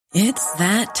It's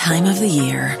that time of the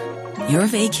year. Your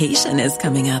vacation is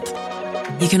coming up.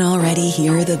 You can already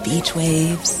hear the beach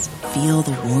waves, feel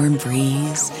the warm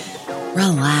breeze,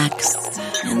 relax,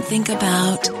 and think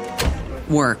about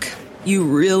work. You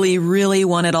really, really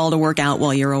want it all to work out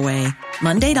while you're away.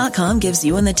 Monday.com gives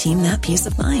you and the team that peace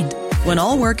of mind. When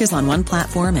all work is on one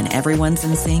platform and everyone's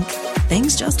in sync,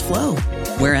 things just flow.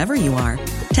 Wherever you are,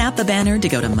 tap the banner to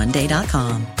go to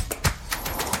Monday.com.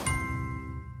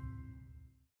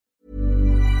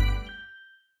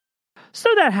 So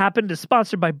That Happened is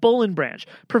sponsored by Boll & Branch,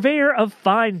 purveyor of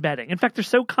fine bedding. In fact, they're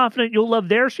so confident you'll love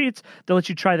their sheets, they'll let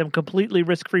you try them completely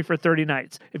risk-free for 30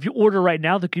 nights. If you order right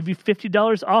now, they'll give you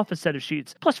 $50 off a set of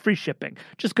sheets, plus free shipping.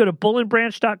 Just go to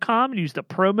bullandbranch.com and use the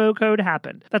promo code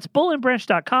HAPPEN. That's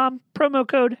bullandbranch.com, promo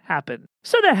code HAPPEN.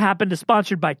 So That Happened is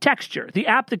sponsored by Texture, the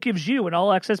app that gives you an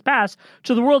all-access pass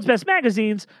to the world's best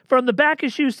magazines, from the back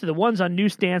issues to the ones on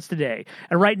newsstands today.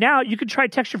 And right now, you can try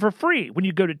Texture for free when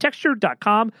you go to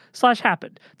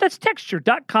texture.com/happened. That's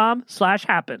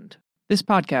texture.com/happened. This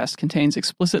podcast contains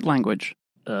explicit language.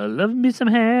 Love me some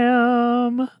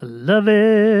ham. I love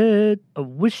it. I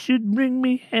wish you'd bring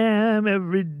me ham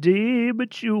every day,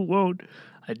 but you won't.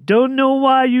 I don't know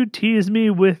why you tease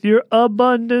me with your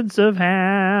abundance of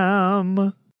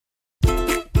ham.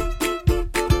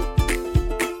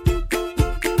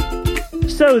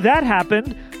 So that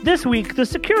happened. This week, the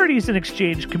Securities and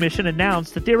Exchange Commission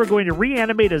announced that they were going to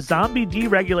reanimate a zombie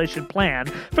deregulation plan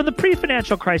from the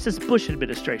pre-financial crisis Bush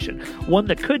administration, one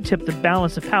that could tip the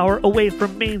balance of power away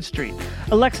from Main Street.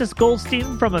 Alexis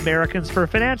Goldstein from Americans for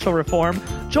Financial Reform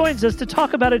joins us to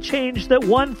talk about a change that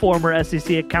one former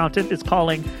SEC accountant is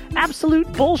calling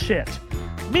absolute bullshit.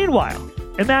 Meanwhile,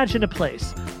 imagine a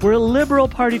place where a liberal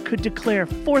party could declare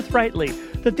forthrightly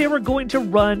that they were going to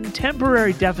run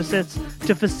temporary deficits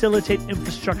to facilitate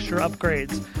infrastructure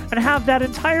upgrades, and have that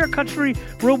entire country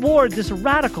reward this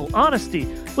radical honesty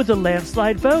with a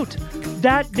landslide vote.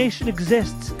 That nation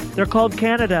exists. They're called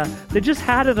Canada. They just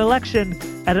had an election,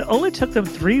 and it only took them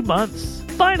 3 months.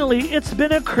 Finally, it's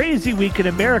been a crazy week in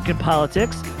American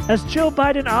politics as Joe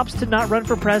Biden opts to not run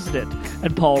for president,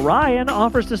 and Paul Ryan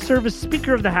offers to serve as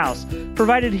Speaker of the House,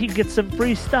 provided he gets some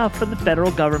free stuff from the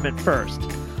federal government first.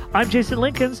 I'm Jason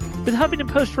Linkins with Huffington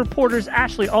Post reporters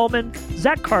Ashley Ullman,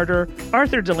 Zach Carter,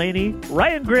 Arthur Delaney,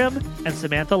 Ryan Grimm, and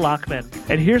Samantha Lockman.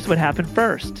 And here's what happened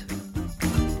first.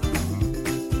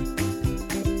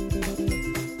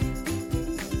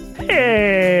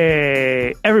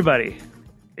 Hey, everybody.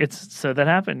 It's So That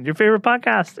Happened, your favorite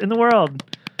podcast in the world.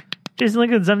 Jason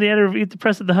Linkins, I'm the editor of Eat the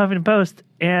Press at the Huffington Post.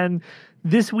 And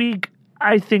this week,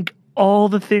 I think all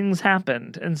the things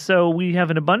happened. And so we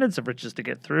have an abundance of riches to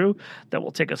get through that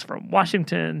will take us from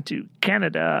Washington to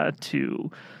Canada to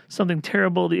something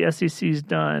terrible the SEC's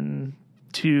done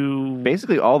to...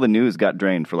 Basically, all the news got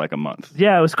drained for like a month.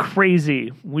 Yeah, it was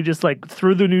crazy. We just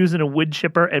threw the news in a wood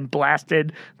chipper and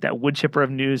blasted that wood chipper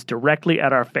of news directly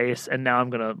at our face. And now I'm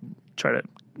going to try to...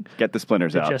 Get the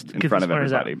splinters out in front of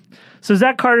everybody. So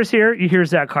Zach Carter's here. You hear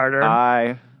Zach Carter.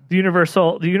 Hi. The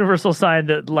universal sign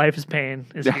that life is pain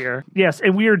is here. Yes,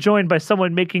 and we are joined by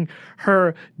someone making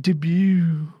her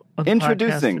debut on the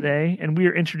podcast today, and we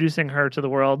are introducing her to the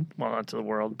world. Well, not to the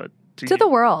world, but to the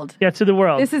world. Yeah, to the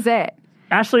world. This is it.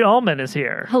 Ashley Ullman is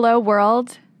here. Hello,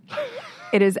 world.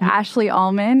 It is Ashley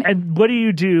Ullman. And what do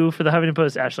you do for the Huffington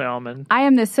Post, Ashley Ullman? I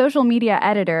am the social media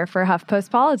editor for HuffPost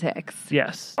Politics.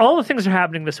 Yes. All the things are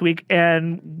happening this week,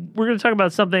 and we're going to talk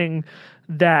about something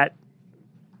that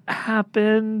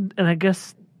happened, and I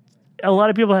guess a lot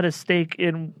of people had a stake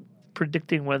in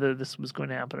predicting whether this was going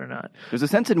to happen or not. There's a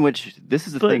sense in which this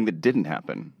is the thing that didn't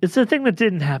happen. It's the thing that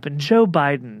didn't happen. Joe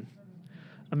Biden,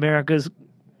 America's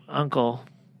uncle,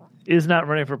 is not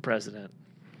running for president.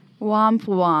 Womp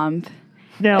womp.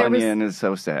 Now, Onion is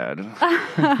so sad.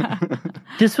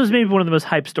 This was maybe one of the most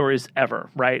hyped stories ever,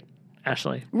 right,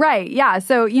 Ashley? Right, yeah.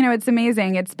 So, it's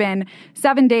amazing. It's been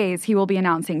 7 days he will be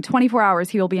announcing, 24 hours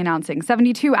he will be announcing,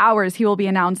 72 hours he will be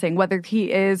announcing whether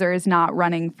he is or is not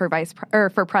running for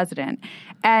for president.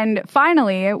 And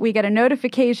finally, we get a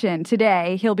notification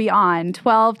today he'll be on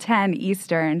 12:10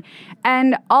 Eastern.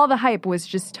 And all the hype was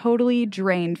just totally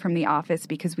drained from the office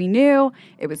because we knew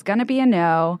it was going to be a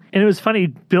no. And it was funny,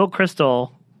 Bill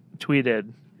Kristol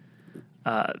tweeted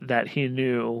that he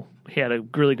knew he had a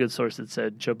really good source that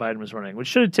said Joe Biden was running, which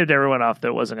should have tipped everyone off that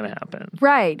it wasn't going to happen.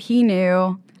 Right. He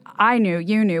knew. I knew.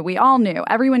 You knew. We all knew.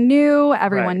 Everyone knew.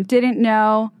 Everyone didn't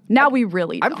know. Now we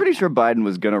really don't. I'm pretty sure Biden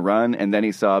was going to run, and then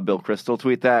he saw Bill Kristol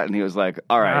tweet that, and he was like,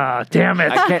 all right. Damn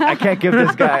it. I can't give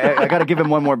this guy, I got to give him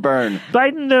one more burn.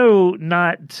 Biden, though,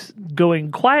 not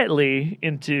going quietly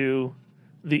into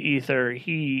the ether,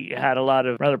 he had a lot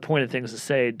of rather pointed things to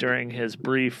say during his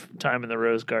brief time in the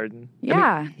Rose Garden. Yeah.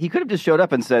 I mean, he could have just showed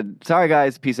up and said, "Sorry,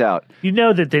 guys, peace out." You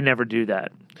know that they never do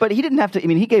that. But he didn't have to. I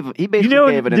mean, he basically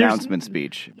gave an announcement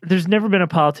speech. There's never been a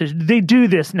politician. They do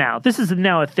this now. This is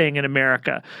now a thing in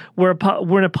America where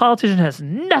when a politician has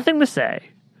nothing to say,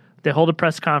 they hold a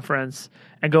press conference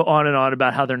and go on and on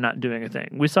about how they're not doing a thing.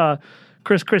 We saw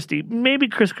Chris Christie. Maybe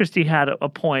Chris Christie had a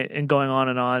point in going on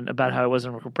and on about how he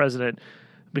wasn't for president,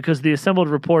 because the assembled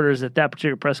reporters at that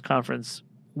particular press conference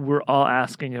were all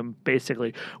asking him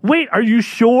basically, wait, are you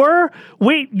sure?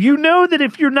 Wait, you know that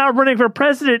if you're not running for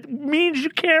president, it means you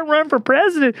can't run for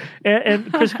president.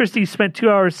 And Chris Christie spent 2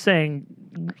 hours saying,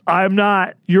 I'm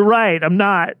not. You're right. I'm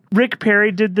not. Rick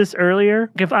Perry did this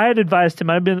earlier. If I had advised him,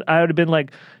 I would have been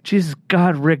like, Jesus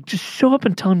God, Rick, just show up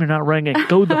and tell him you're not running and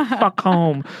go the fuck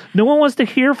home. No one wants to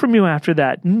hear from you after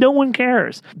that. No one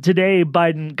cares. Today,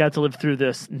 Biden got to live through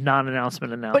this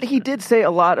non-announcement announcement. But he did say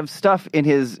a lot of stuff in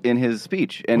his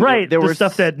speech. And right. there were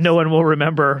stuff that no one will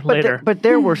remember later. But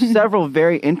there were several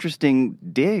very interesting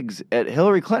digs at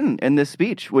Hillary Clinton in this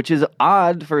speech, which is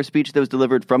odd for a speech that was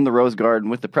delivered from the Rose Garden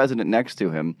with the president next to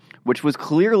him, which was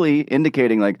clearly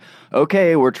indicating like,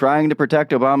 okay, we're trying to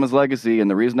protect Obama's legacy,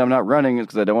 and the reason I'm not running is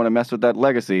because I don't want to mess with that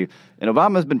legacy. And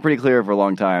Obama's been pretty clear for a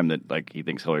long time that like he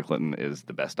thinks Hillary Clinton is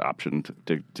the best option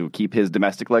to keep his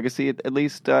domestic legacy at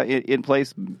least in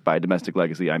place. By domestic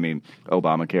legacy, I mean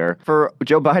Obamacare. For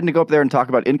Joe Biden to go up there and talk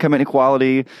about income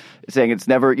inequality, saying it's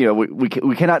never, we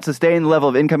cannot sustain the level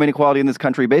of income inequality in this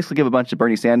country, basically give a bunch of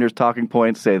Bernie Sanders talking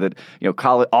points, say that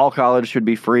all college should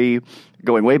be free,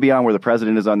 going way beyond where the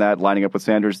president is on that, lining up with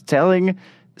Sanders,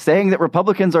 saying that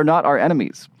Republicans are not our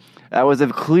enemies. That was a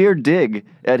clear dig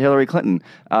at Hillary Clinton.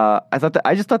 I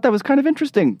just thought that was kind of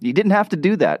interesting. He didn't have to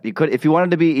do that. He could, if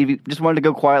he just wanted to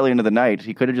go quietly into the night,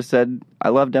 he could have just said, "I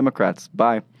love Democrats.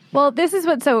 Bye." Well, this is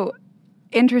what's so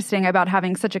interesting about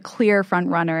having such a clear front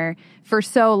runner for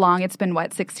so long. It's been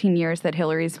 16 years that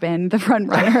Hillary's been the front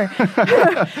runner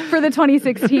for the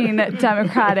 2016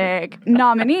 Democratic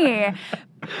nominee.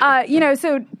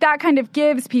 So that kind of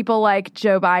gives people like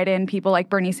Joe Biden, people like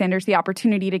Bernie Sanders the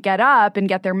opportunity to get up and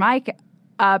get their mic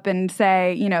up and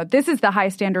say, this is the high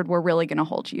standard we're really going to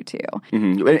hold you to.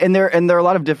 Mm-hmm. And there are a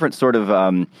lot of different sort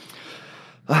of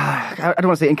I don't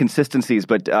want to say inconsistencies,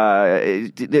 but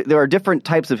there are different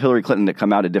types of Hillary Clinton that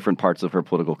come out at different parts of her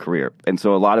political career. And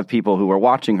so a lot of people who are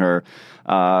watching her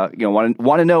want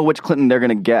to know which Clinton they're going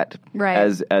to get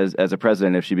as a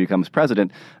president if she becomes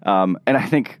president. And I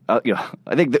think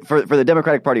that for the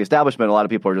Democratic Party establishment, a lot of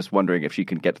people are just wondering if she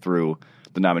can get through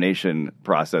the nomination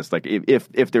process. Like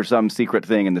if there's some secret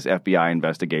thing in this FBI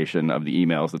investigation of the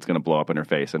emails that's going to blow up in her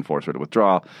face and force her to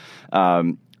withdraw.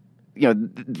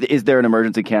 Is there an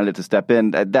emergency candidate to step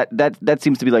in? That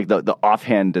seems to be like the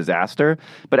offhand disaster.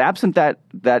 But absent that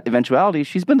eventuality,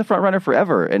 she's been the front runner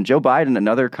forever. And Joe Biden,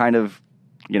 another kind of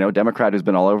Democrat who's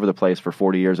been all over the place for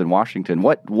 40 years in Washington.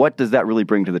 What does that really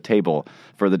bring to the table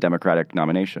for the Democratic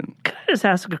nomination? Can I just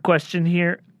ask a question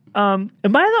here? Am I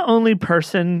the only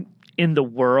person in the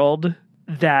world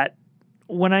that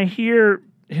when I hear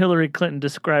Hillary Clinton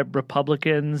describe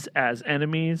Republicans as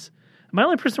enemies, am I the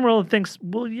only person in the world that thinks,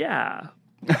 well, yeah.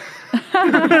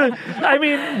 I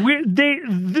mean,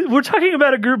 we're talking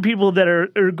about a group of people that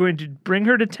are going to bring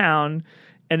her to town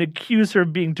and accuse her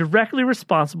of being directly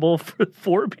responsible for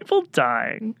 4 people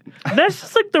dying. That's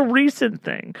just like the recent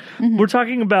thing. Mm-hmm. We're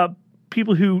talking about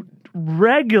people who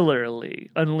regularly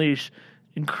unleash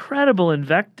incredible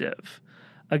invective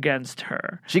against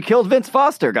her. She killed Vince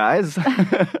Foster, guys.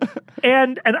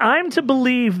 And I'm to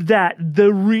believe that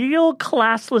the real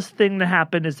classless thing that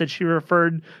happened is that she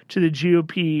referred to the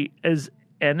GOP as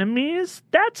enemies.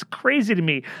 That's crazy to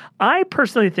me. I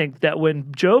personally think that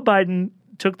when Joe Biden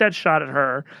took that shot at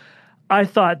her, I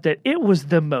thought that it was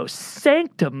the most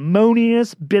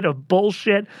sanctimonious bit of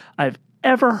bullshit I've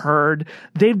ever heard.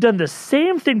 They've done the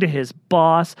same thing to his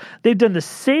boss. They've done the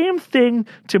same thing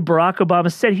to Barack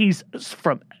Obama. Said he's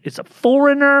a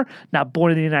foreigner, not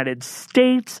born in the United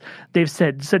States. They've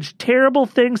said such terrible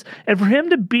things. And for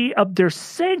him to be up there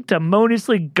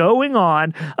sanctimoniously going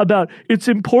on about it's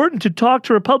important to talk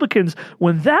to Republicans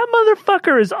when that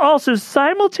motherfucker is also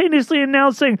simultaneously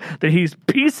announcing that he's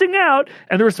peacing out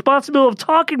and the responsibility of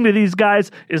talking to these guys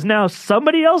is now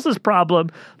somebody else's problem.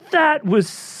 That was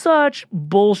such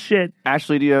bullshit.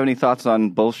 Ashley, do you have any thoughts on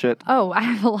bullshit? Oh, I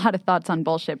have a lot of thoughts on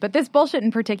bullshit, but this bullshit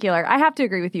in particular, I have to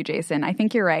agree with you, Jason. I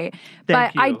think you're right.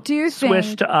 Thank you. I do Swish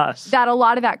think to us. that a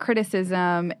lot of that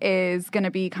criticism is going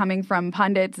to be coming from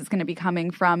pundits. It's going to be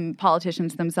coming from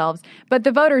politicians themselves. But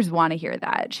the voters want to hear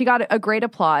that. She got a great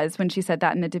applause when she said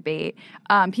that in the debate.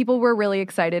 People were really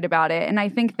excited about it. And I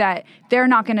think that they're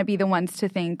not going to be the ones to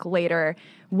think later,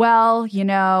 well, you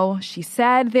know, she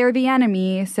said they're the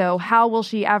enemy, so how will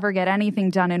she ever get anything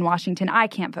done in Washington? I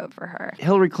can't vote for her.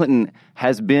 Hillary Clinton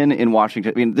has been in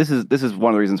Washington. I mean, this is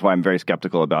one of the reasons why I'm very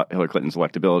skeptical about Hillary Clinton's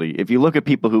electability. If you look at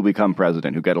people who become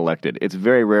president, who get elected, it's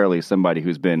very rarely somebody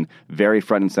who's been very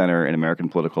front and center in American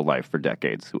political life for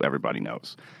decades, who everybody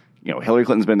knows. You know, Hillary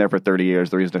Clinton's been there for 30 years.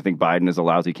 The reason I think Biden is a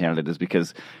lousy candidate is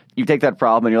because you take that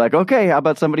problem and you're like, okay, how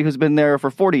about somebody who's been there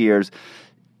for 40 years?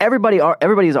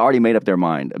 Everybody's already made up their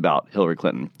mind about Hillary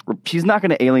Clinton. She's not going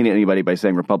to alienate anybody by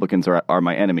saying Republicans are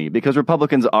my enemy, because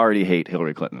Republicans already hate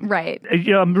Hillary Clinton. Right.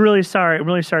 You know, I'm really sorry,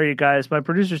 you guys. My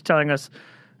producer's telling us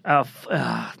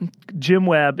Jim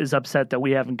Webb is upset that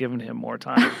we haven't given him more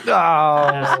time. So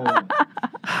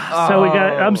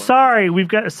I'm sorry.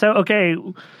 Okay.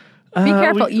 Be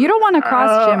careful. You don't want to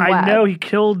cross Jim Webb. I know he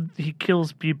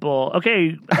kills people.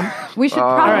 Okay. We should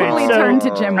probably turn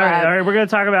to Jim Webb. All right, we're going to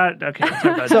talk about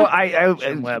So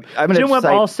Jim Webb. I'm Jim Webb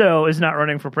cite... also is not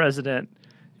running for president.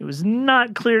 It was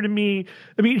not clear to me.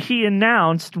 I mean, he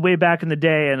announced way back in the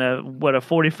day in a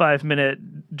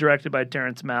 45-minute directed by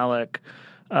Terrence Malick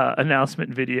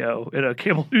announcement video in a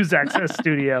cable news access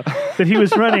studio that he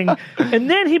was running, and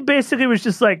then he basically was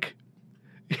just like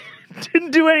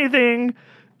didn't do anything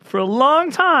for a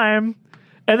long time,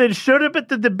 and then showed up at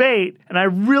the debate. And I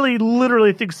really,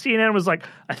 literally think CNN was like,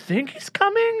 I think he's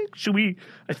coming.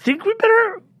 I think we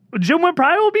better, Jim Webb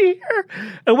probably will be here.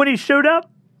 And when he showed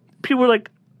up, people were like,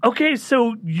 okay,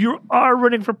 so you are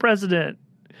running for president,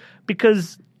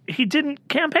 because he didn't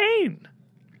campaign.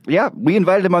 Yeah, we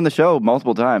invited him on the show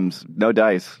multiple times. No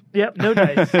dice. Yep, no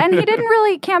dice. And he didn't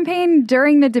really campaign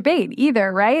during the debate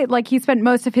either, right? Like, he spent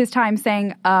most of his time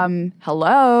saying,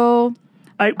 hello,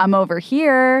 I'm over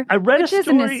here, which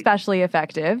isn't especially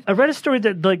effective. I read a story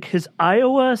that, like, his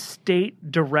Iowa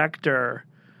state director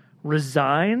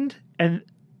resigned, and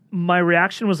my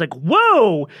reaction was like,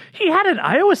 whoa, he had an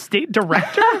Iowa state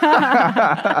director?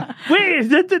 Wait,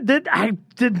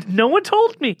 no one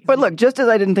told me. But look, just as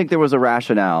I didn't think there was a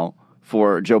rationale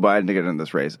for Joe Biden to get in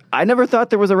this race, I never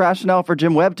thought there was a rationale for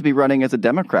Jim Webb to be running as a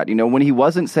Democrat. You know, when he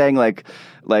wasn't saying like,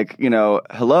 you know,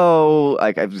 hello,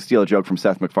 like, I steal a joke from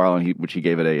Seth MacFarlane, which he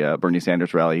gave at a Bernie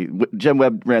Sanders rally. Jim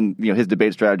Webb ran, you know, his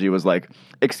debate strategy was like,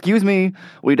 excuse me,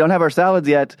 we don't have our salads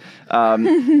yet. So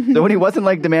when he wasn't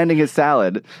like demanding his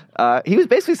salad, he was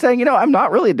basically saying, you know, I'm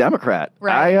not really a Democrat.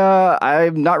 Right.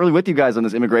 I'm not really with you guys on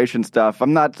this immigration stuff.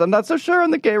 I'm not so sure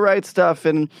on the gay rights stuff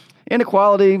and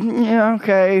inequality. Yeah,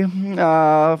 okay.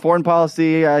 Foreign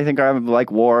policy, I think I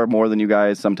like war more than you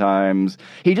guys sometimes.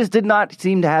 He just did not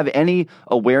seem to have any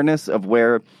awareness of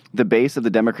where the base of the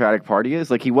Democratic Party is.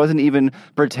 Like, he wasn't even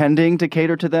pretending to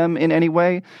cater to them in any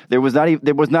way. There was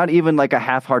not even like a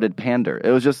half-hearted pander.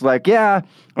 It was just like, yeah,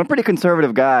 I'm a pretty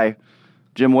conservative guy,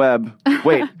 Jim Webb.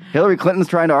 Wait, Hillary Clinton's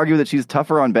trying to argue that she's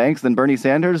tougher on banks than Bernie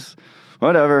Sanders?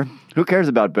 Whatever. Who cares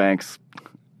about banks?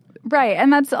 Right.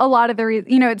 And that's a lot of the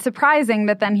reason. You know, it's surprising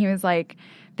that then he was like,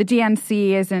 the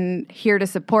DNC isn't here to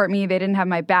support me. They didn't have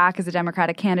my back as a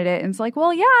Democratic candidate. And it's like,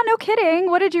 well, yeah, no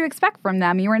kidding. What did you expect from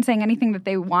them? You weren't saying anything that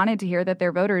they wanted to hear, that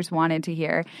their voters wanted to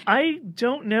hear. I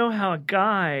don't know how a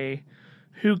guy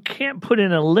who can't put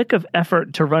in a lick of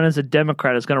effort to run as a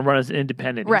Democrat is going to run as an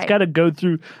independent. Right. He's got to go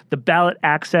through the ballot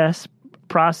access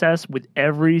process with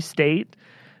every state.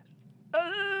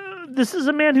 This is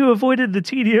a man who avoided the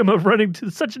tedium of running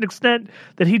to such an extent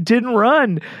that he didn't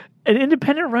run. An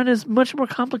independent run is much more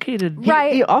complicated.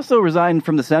 Right. He also resigned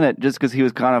from the Senate just because he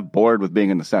was kind of bored with being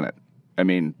in the Senate. I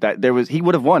mean, he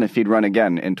would have won if he'd run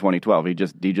again in 2012. He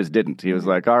just didn't. He was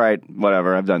like, all right,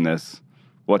 whatever, I've done this.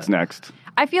 What's next?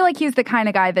 I feel like he's the kind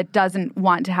of guy that doesn't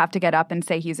want to have to get up and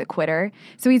say he's a quitter.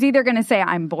 So he's either going to say,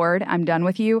 I'm bored, I'm done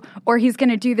with you, or he's going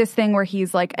to do this thing where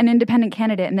he's like an independent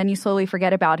candidate and then you slowly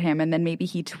forget about him and then maybe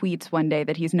he tweets one day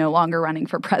that he's no longer running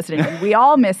for president. And we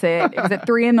all miss it. It was at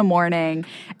 3 a.m.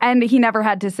 and he never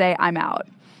had to say, I'm out.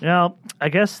 Now, I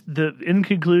guess in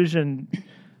conclusion,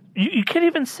 you can't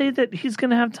even say that he's going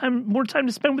to have more time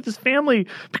to spend with his family,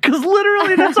 because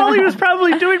literally that's all he was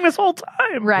probably doing this whole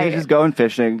time. Right. He's just going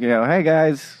fishing. You know, hey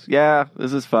guys, yeah,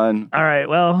 this is fun. All right,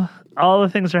 well, All the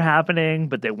things are happening,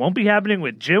 but they won't be happening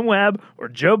with Jim Webb or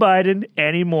Joe Biden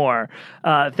anymore.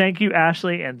 Thank you,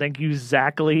 Ashley, and thank you,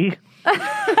 Zach Lee. What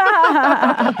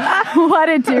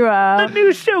a duo. A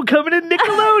new show coming to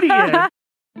Nickelodeon.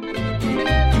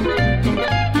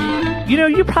 You know,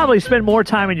 you probably spend more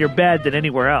time in your bed than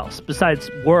anywhere else,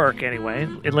 besides work anyway,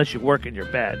 unless you work in your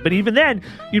bed. But even then,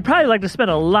 you'd probably like to spend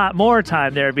a lot more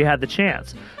time there if you had the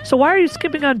chance. So why are you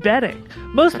skipping on bedding?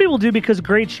 Most people do because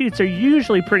great sheets are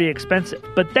usually pretty expensive.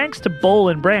 But thanks to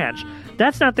Boll & Branch,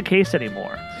 that's not the case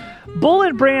anymore.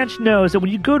 Boll & Branch knows that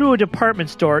when you go to a department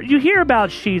store, you hear about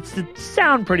sheets that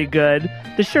sound pretty good.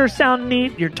 They sure sound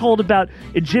neat. You're told about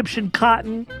Egyptian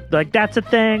cotton, like that's a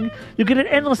thing. You get an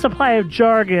endless supply of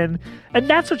jargon, and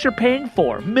that's what you're paying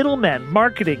for. Middlemen,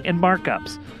 marketing, and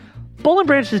markups. Boll &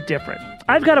 Branch is different.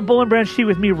 I've got a Boll & Branch sheet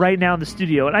with me right now in the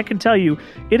studio, and I can tell you,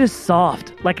 it is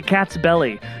soft, like a cat's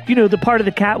belly. You know, the part of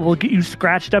the cat will get you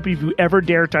scratched up if you ever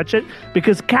dare touch it,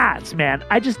 because cats, man,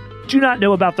 I just do not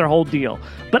know about their whole deal.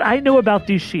 But I know about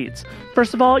these sheets.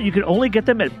 First of all, you can only get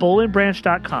them at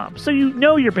bollandbranch.com, so you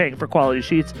know you're paying for quality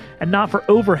sheets and not for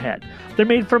overhead. They're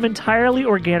made from entirely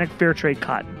organic fair trade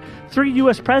cotton. 3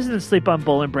 U.S. presidents sleep on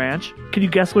Boll & Branch. Can you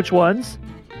guess which ones?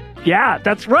 Yeah,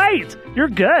 that's right. You're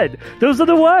good. Those are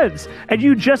the ones. And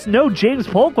you just know James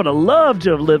Polk would have loved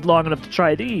to have lived long enough to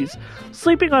try these.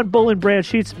 Sleeping on Boll & Branch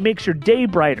sheets makes your day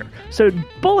brighter. So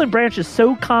Boll & Branch is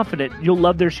so confident you'll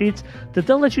love their sheets that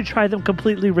they'll let you try them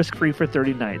completely risk-free for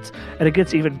 30 nights. And it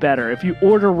gets even better. If you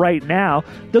order right now,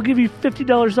 they'll give you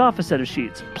 $50 off a set of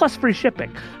sheets, plus free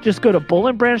shipping. Just go to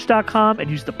bollandbranch.com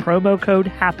and use the promo code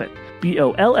HAPPEN.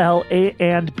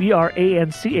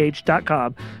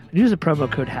 BOLLANDBRANCH.com and use the promo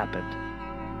code HAPPEN.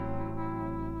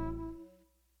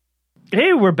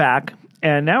 Hey, we're back,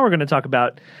 and now we're going to talk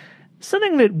about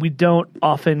something that we don't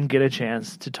often get a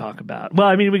chance to talk about. Well,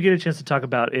 I mean, we get a chance to talk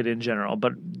about it in general,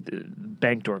 but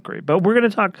bank dorkery. But we're going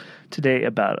to talk today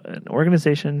about an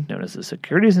organization known as the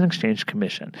Securities and Exchange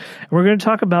Commission. And we're going to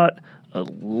talk about a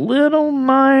little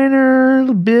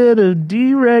minor bit of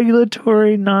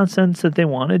deregulatory nonsense that they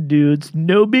want to do. It's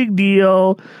no big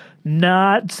deal,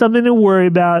 not something to worry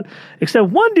about,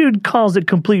 except one dude calls it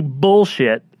complete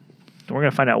bullshit. We're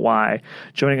going to find out why.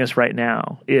 Joining us right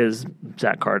now is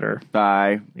Zach Carter.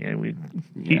 Hi. Yeah, he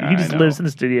just lives in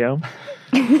the studio.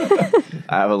 I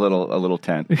have a little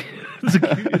tent.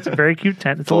 It's a very cute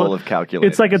tent. It's full of calculators.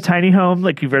 It's like a tiny home,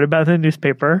 like you've read about in the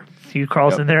newspaper. He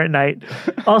crawls in there at night.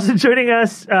 Also joining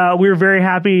us, we're very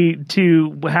happy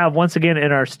to have once again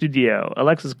in our studio,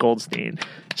 Alexis Goldstein.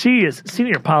 She is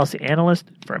Senior Policy Analyst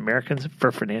for Americans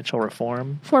for Financial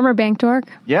Reform. Former bank dork.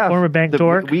 Yeah. Former bank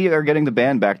dork. We are getting the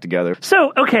band back together.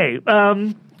 So, okay,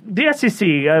 the SEC,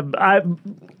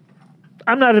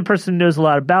 I'm not a person who knows a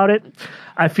lot about it.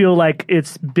 I feel like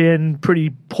it's been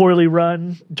pretty poorly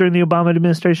run during the Obama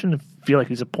administration. I feel like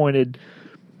he's appointed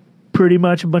pretty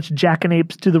much a bunch of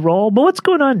jackanapes to the role. But what's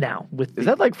going on now? Is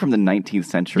that like from the 19th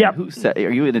century? Yep.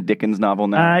 Are you in a Dickens novel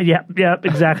now? Yeah,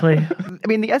 exactly. I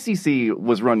mean, the SEC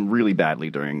was run really badly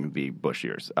during the Bush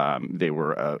years. It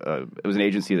was an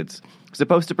agency that's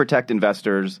supposed to protect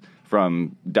investors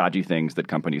from dodgy things that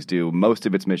companies do. Most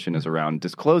of its mission is around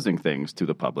disclosing things to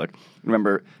the public.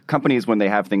 Remember, companies, when they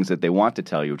have things that they want to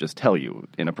tell you, just tell you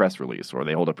in a press release or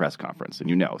they hold a press conference and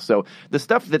you know. So the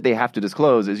stuff that they have to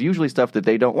disclose is usually stuff that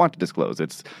they don't want to disclose.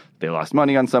 It's they lost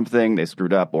money on something, they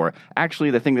screwed up, or actually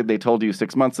the thing that they told you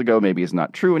 6 months ago maybe is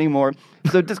not true anymore.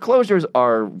 So disclosures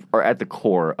are at the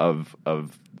core of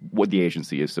what the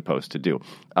agency is supposed to do.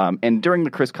 And during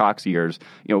the Chris Cox years,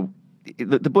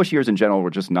 the Bush years in general were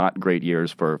just not great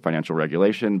years for financial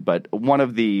regulation. But one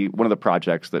of the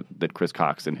projects that Chris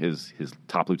Cox and his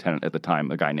top lieutenant at the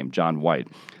time, a guy named John White,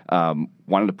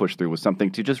 wanted to push through was something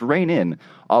to just rein in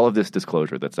all of this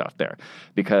disclosure that's out there,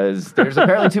 because there's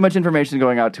apparently too much information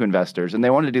going out to investors, and they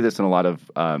wanted to do this in a lot of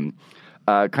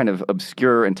kind of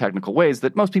obscure and technical ways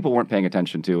that most people weren't paying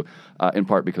attention to, in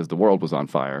part because the world was on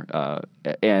fire,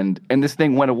 and this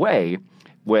thing went away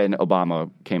when Obama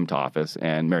came to office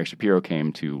and Mary Shapiro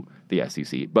came to the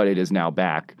SEC. But it is now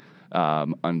back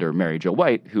under Mary Jo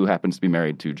White, who happens to be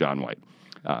married to John White.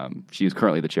 She is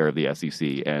currently the chair of the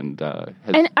SEC. And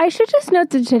I should just note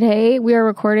that today we are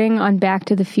recording on Back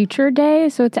to the Future Day,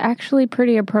 so it's actually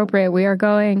pretty appropriate. We are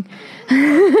going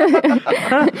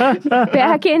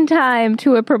back in time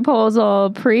to a proposal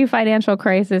pre-financial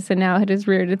crisis, and now it has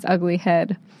reared its ugly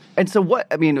head. And so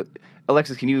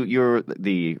Alexis, you're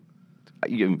the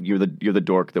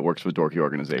dork that works for the dorky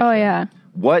organization. Oh, yeah.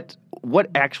 What what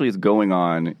actually is going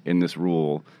on in this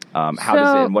rule?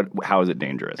 How is it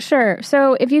dangerous? Sure.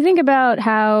 So if you think about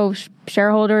how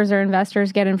shareholders or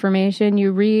investors get information,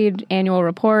 you read annual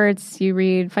reports, you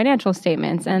read financial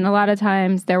statements, and a lot of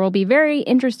times there will be very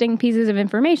interesting pieces of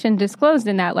information disclosed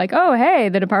in that, like, oh, hey,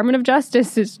 the Department of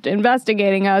Justice is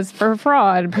investigating us for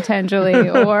fraud, potentially,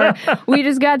 or we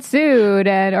just got sued,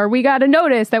 or we got a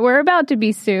notice that we're about to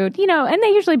be sued, and they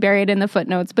usually bury it in the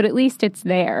footnotes, but at least it's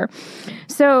there.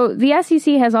 So the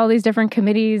SEC has all these different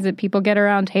committees that people get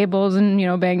around tables and,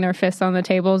 bang their fists on the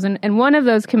tables, and one of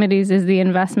those committees is the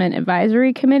Investment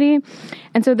Advisory Committee.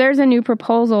 And so there's a new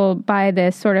proposal by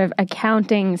this sort of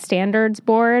accounting standards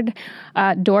board.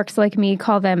 Dorks like me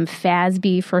call them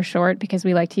FASB for short because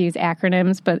we like to use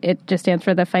acronyms, but it just stands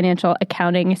for the Financial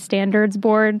Accounting Standards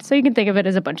Board. So you can think of it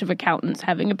as a bunch of accountants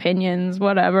having opinions,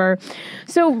 whatever.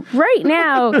 So right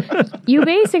now, you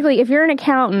basically, if you're an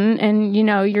accountant and,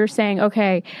 you're saying,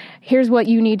 okay, here's what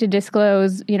you need to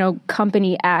disclose,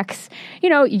 company X,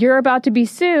 you're about to be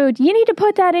sued. You need to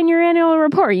put that in your annual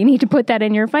report. You need to put that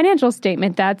in your financial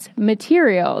statement. That's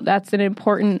material. That's an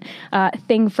important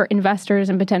thing for investors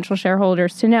and potential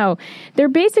shareholders to know. They're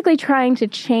basically trying to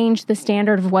change the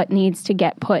standard of what needs to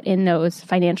get put in those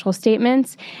financial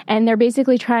statements. And they're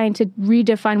basically trying to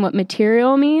redefine what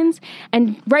material means.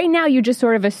 And right now, you just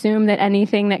sort of assume that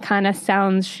anything that kind of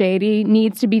sounds shady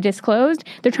needs to be disclosed.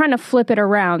 They're trying to flip it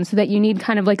around so that you need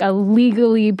kind of like a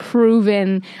legally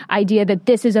proven idea that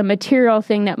this is a material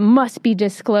thing that must be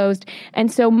disclosed.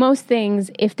 And so most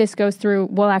things, if this goes through,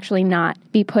 will actually not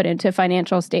be put into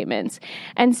financial statements.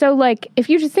 And so, if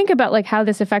you just think about, how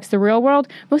this affects the real world,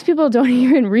 most people don't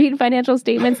even read financial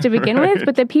statements to begin with,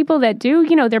 but the people that do,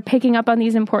 they're picking up on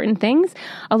these important things.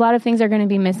 A lot of things are going to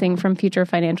be missing from future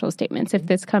financial statements if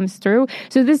this comes through.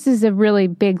 So this is a really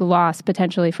big loss,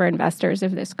 potentially, for investors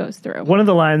if this goes through. One of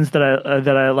the lines that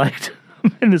I liked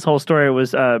in this whole story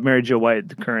was Mary Jo White,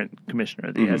 the current commissioner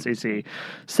of the SEC,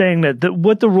 saying that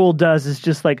what the rule does is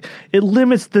just it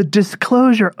limits the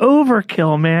disclosure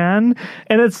overkill, man.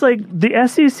 And it's like the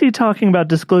SEC talking about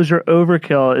disclosure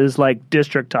overkill is like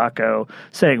District Taco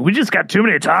saying, we just got too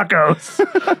many tacos.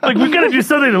 We've got to do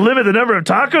something to limit the number of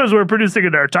tacos we're producing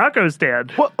in our taco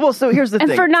stand. Well, so here's the thing.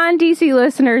 And for non-DC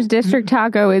listeners, District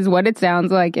Taco is what it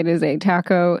sounds like. It is a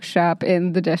taco shop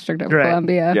in the District of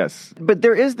Columbia. Yes. But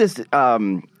there is this...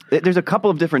 there's a couple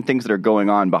of different things that are going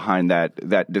on behind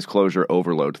that disclosure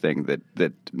overload thing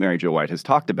that Mary Jo White has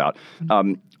talked about.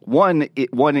 One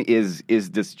is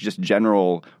this just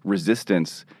general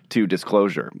resistance to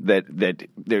disclosure that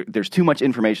there's too much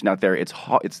information out there.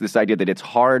 It's this idea that it's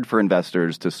hard for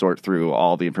investors to sort through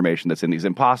all the information that's in these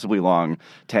impossibly long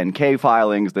 10K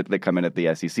filings that come in at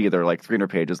the SEC. They're like 300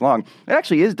 pages long. It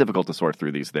actually is difficult to sort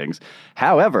through these things.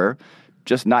 However,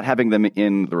 just not having them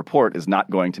in the report is not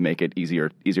going to make it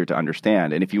easier to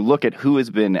understand. And if you look at who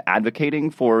has been advocating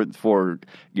for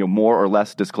more or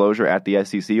less disclosure at the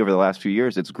SEC over the last few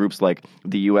years, it's groups like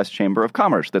the U.S. Chamber of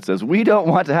Commerce that says we don't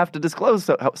want to have to disclose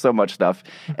so much stuff,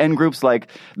 and groups like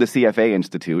the CFA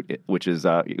Institute, which is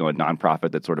a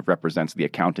nonprofit that sort of represents the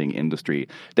accounting industry.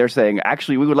 They're saying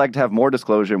actually we would like to have more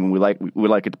disclosure and we would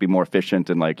like it to be more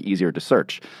efficient and easier to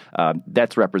search.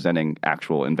 That's representing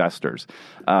actual investors.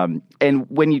 And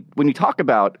when you talk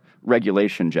about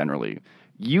regulation generally,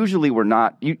 usually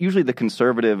the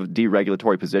conservative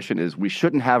deregulatory position is we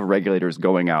shouldn't have regulators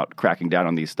going out cracking down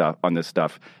on this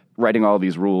stuff, writing all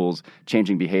these rules,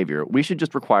 changing behavior. We should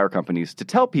just require companies to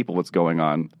tell people what's going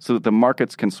on so that the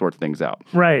markets can sort things out.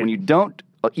 Right. When you don't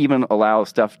even allow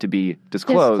stuff to be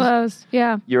disclosed,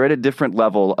 yeah, you're at a different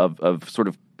level of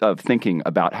thinking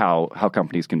about how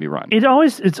companies can be run. It's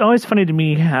always funny to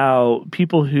me how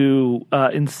people who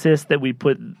insist that we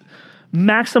put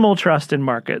maximal trust in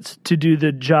markets to do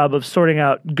the job of sorting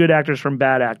out good actors from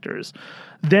bad actors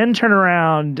then turn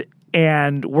around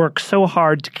and work so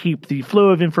hard to keep the flow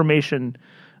of information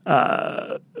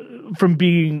from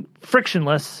being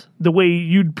frictionless the way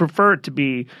you'd prefer it to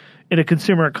be in a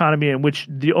consumer economy in which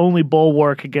the only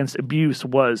bulwark against abuse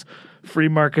was free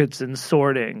markets and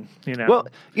sorting. Well,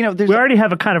 we already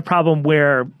have a kind of problem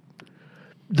where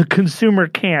the consumer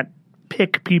can't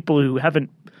pick people who haven't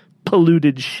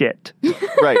polluted shit.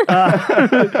 Right.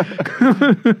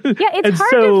 It's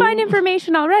hard to find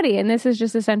information already, and this is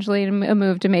just essentially a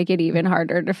move to make it even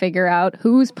harder to figure out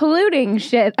who's polluting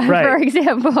shit, for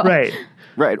example. Right.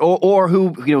 Right, or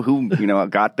who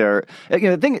got their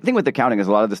the thing with accounting is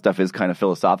a lot of this stuff is kind of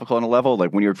philosophical on a level.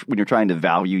 Like when you're trying to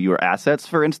value your assets,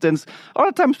 for instance, a lot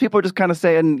of times people are just kind of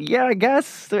saying, yeah, I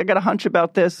guess I got a hunch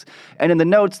about this, and in the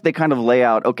notes they kind of lay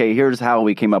out, okay, here's how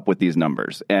we came up with these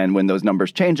numbers, and when those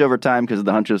numbers change over time because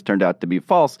the hunches turned out to be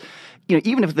false,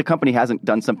 even if the company hasn't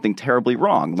done something terribly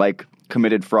wrong, like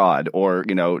committed fraud or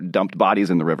dumped bodies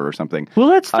in the river or something. Well,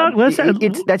 let's talk.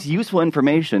 That's useful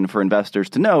information for investors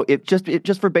to know. It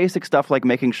just for basic stuff like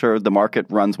making sure the market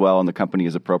runs well and the company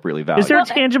is appropriately valued. Is there a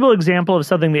tangible example of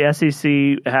something the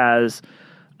SEC has?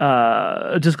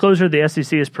 A disclosure the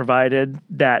SEC has provided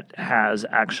that has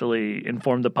actually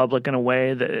informed the public in a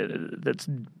way that's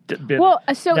been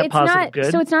so net it's positive not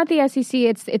good? so it's not the SEC,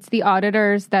 it's the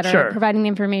auditors that are providing the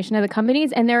information to the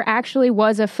companies, and there actually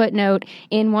was a footnote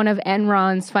in one of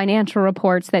Enron's financial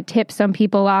reports that tipped some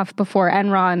people off before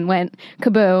Enron went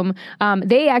kaboom.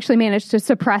 They actually managed to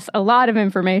suppress a lot of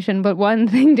information, but one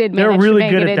thing did manage to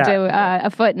make it into a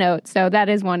footnote. So that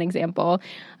is one example.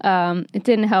 It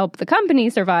didn't help the company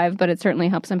survive, but it certainly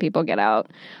helped some people get out.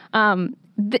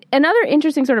 Another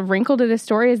interesting sort of wrinkle to this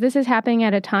story is this is happening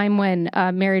at a time when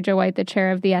Mary Jo White, the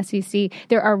chair of the SEC,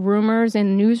 there are rumors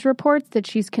and news reports that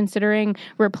she's considering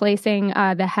replacing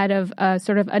the head of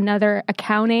sort of another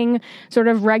accounting sort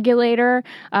of regulator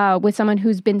with someone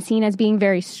who's been seen as being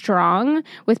very strong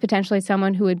with potentially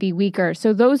someone who would be weaker.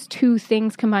 So those two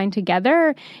things combined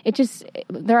together,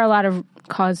 there are a lot of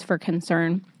cause for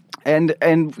concern. And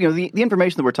the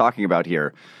information that we're talking about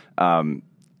here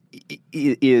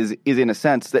is in a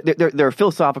sense that there are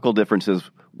philosophical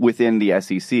differences within the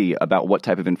SEC about what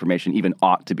type of information even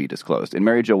ought to be disclosed. And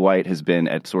Mary Jo White has been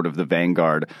at sort of the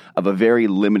vanguard of a very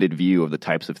limited view of the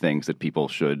types of things that people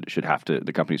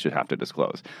the companies should have to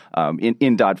disclose.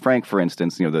 In Dodd-Frank, for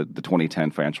instance, the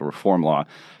 2010 financial reform law,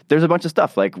 there's a bunch of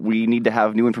stuff like we need to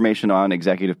have new information on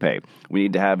executive pay. We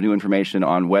need to have new information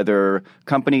on whether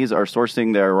companies are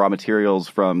sourcing their raw materials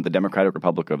from the Democratic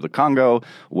Republic of the Congo,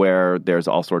 where there's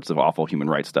all sorts of awful human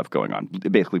rights stuff going on,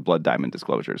 basically blood diamond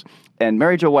disclosures. And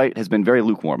Mary Jo White has been very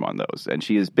lukewarm on those. And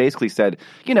she has basically said,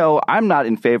 I'm not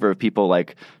in favor of people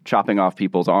like chopping off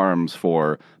people's arms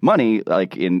for money,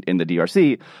 like in the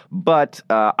DRC, but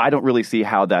I don't really see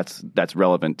how that's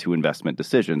relevant to investment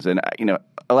decisions. And,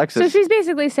 Alexis. So she's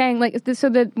basically saying,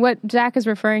 what Zach is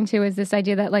referring to is this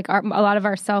idea that, a lot of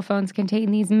our cell phones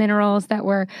contain these minerals that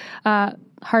were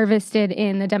harvested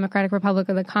in the Democratic Republic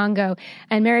of the Congo.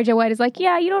 And Mary Jo White is like,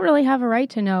 yeah, you don't really have a right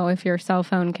to know if your cell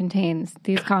phone contains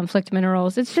these conflict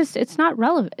minerals. It's not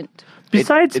relevant.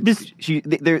 Besides,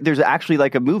 there's actually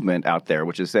like a movement out there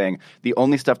which is saying the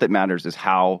only stuff that matters is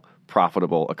how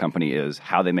profitable a company is.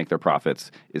 How they make their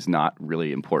profits is not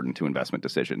really important to investment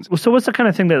decisions. So what's the kind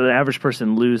of thing that an average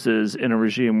person loses in a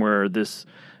regime where this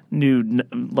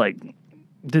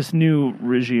new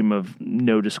regime of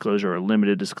no disclosure or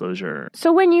limited disclosure?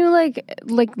 So when you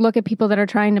look at people that are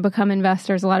trying to become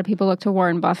investors, a lot of people look to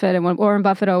Warren Buffett, and what Warren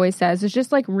Buffett always says is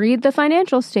just read the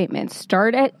financial statements.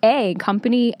 Start at A,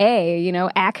 company A,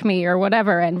 Acme or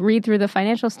whatever, and read through the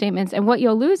financial statements. And what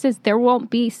you'll lose is there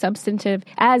won't be substantive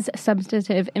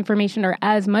information or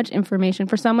as much information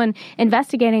for someone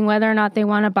investigating whether or not they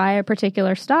want to buy a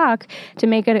particular stock to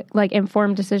make an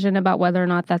informed decision about whether or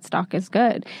not that stock is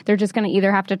good. They're just going to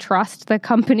either have to trust the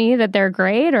company that they're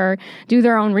great or do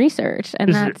their own research. And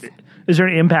is there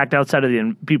any impact outside of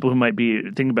the people who might be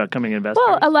thinking about becoming investors?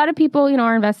 Well, a lot of people,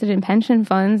 are invested in pension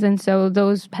funds, and so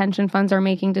those pension funds are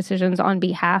making decisions on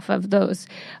behalf of those,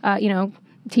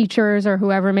 teachers or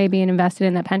whoever may be invested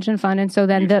in that pension fund. And so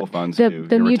then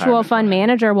the mutual fund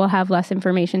manager will have less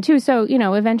information too. So,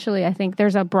 eventually I think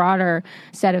there's a broader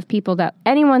set of people that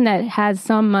anyone that has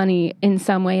some money in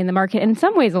some way in the market, and in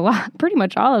some ways pretty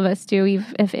much all of us do,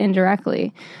 if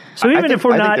indirectly. So even if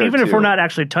we're not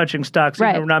actually touching stocks,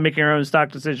 even if we're not making our own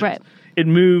stock decisions, it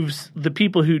moves the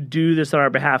people who do this on our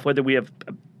behalf, whether we have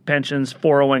pensions,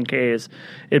 401ks,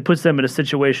 it puts them in a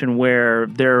situation where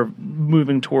they're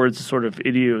moving towards a sort of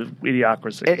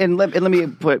idiocracy. And let me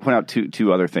point out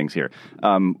two other things here.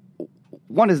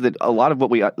 One is that a lot of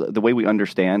the way we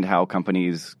understand how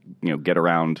companies, get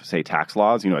around, say, tax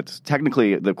laws, it's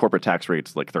technically the corporate tax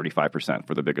rate's like 35%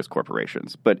 for the biggest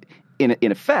corporations. But in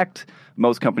effect,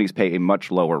 most companies pay a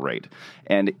much lower rate.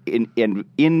 And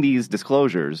in these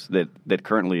disclosures that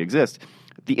currently exist,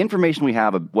 the information we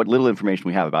have, what little information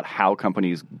we have about how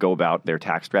companies go about their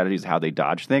tax strategies, how they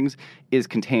dodge things, is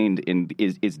contained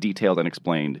is detailed and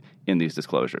explained in these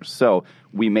disclosures. So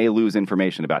we may lose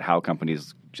information about how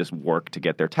companies just work to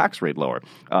get their tax rate lower.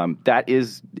 That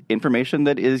is information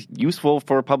that is useful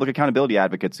for public accountability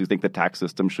advocates who think the tax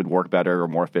system should work better or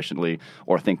more efficiently,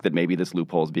 or think that maybe this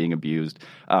loophole is being abused.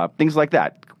 Things like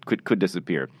that could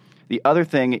disappear. The other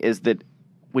thing is that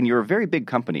when you're a very big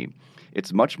company,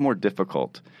 it's much more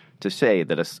difficult to say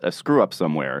that a screw-up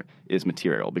somewhere is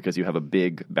material because you have a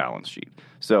big balance sheet.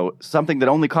 So something that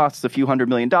only costs a few $100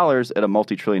 million at a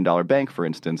multi-trillion-dollar bank, for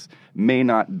instance, may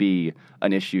not be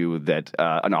an issue that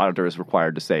an auditor is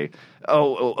required to say,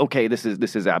 oh, okay, this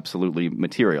is absolutely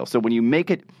material. So when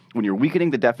you're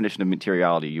weakening the definition of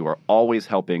materiality, you are always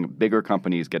helping bigger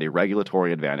companies get a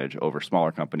regulatory advantage over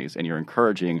smaller companies, and you're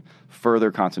encouraging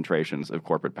further concentrations of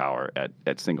corporate power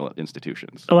at single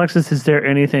institutions. Alexis, is there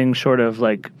anything short of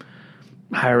like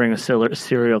hiring a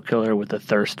serial killer with a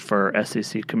thirst for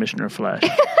SEC commissioner flesh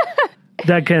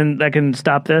that can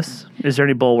stop this? Is there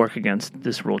any bulwark against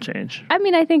this rule change? I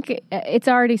mean, I think it's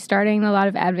already starting. A lot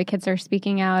of advocates are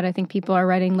speaking out. I think people are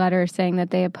writing letters saying that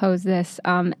they oppose this.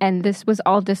 And this was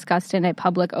all discussed in a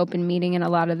public open meeting, and a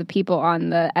lot of the people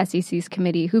on the SEC's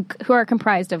committee who are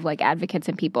comprised of like advocates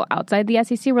and people outside the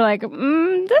SEC were like,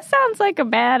 this sounds like a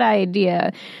bad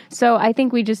idea. So I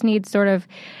think we just need sort of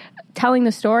telling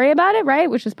the story about it, right,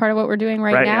 which is part of what we're doing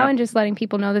right now, and just letting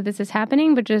people know that this is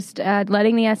happening, but just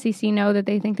letting the SEC know that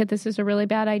they think that this is a really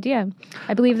bad idea.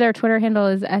 I believe their Twitter handle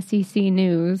is SEC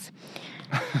News.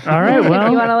 All right, well,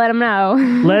 if you want to let them know.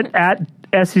 Let at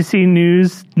SEC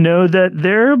News know that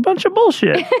they're a bunch of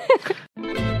bullshit.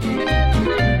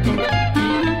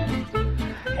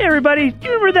 Hey, everybody, do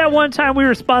you remember that one time we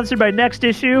were sponsored by Next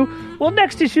Issue? Well,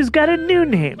 Next Issue's got a new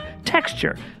name,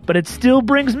 Texture, but it still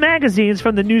brings magazines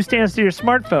from the newsstands to your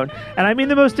smartphone. And I mean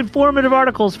the most informative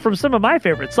articles from some of my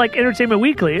favorites, like Entertainment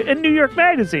Weekly and New York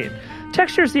Magazine.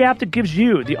 Texture is the app that gives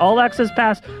you the all-access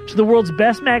pass to the world's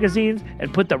best magazines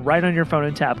and put them right on your phone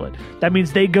and tablet. That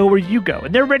means they go where you go,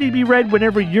 and they're ready to be read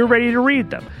whenever you're ready to read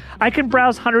them. I can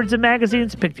browse hundreds of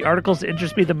magazines, pick the articles that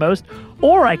interest me the most,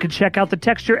 or I can check out the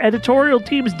Texture editorial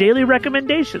team's daily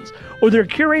recommendations or their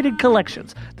curated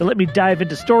collections that let me dive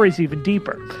into stories even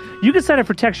deeper. You can sign up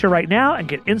for Texture right now and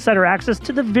get insider access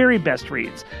to the very best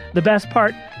reads. The best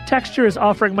part, Texture is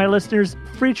offering my listeners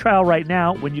free trial right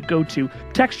now when you go to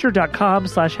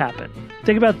texture.com/happen.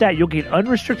 Think about that. You'll gain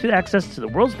unrestricted access to the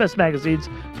world's best magazines,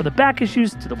 from the back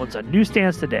issues to the ones on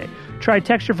newsstands today. Try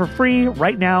Texture for free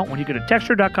right now when you go to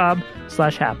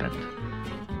texture.com/happen.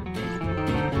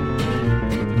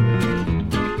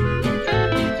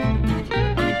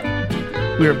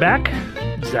 We are back.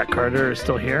 Zach Carter is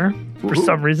still here for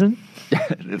some reason.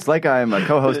 It's like I'm a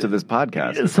co-host of this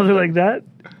podcast. Something like that.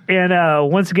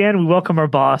 And once again, we welcome our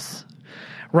boss,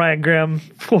 Ryan Grimm,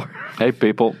 for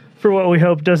what we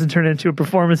hope doesn't turn into a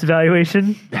performance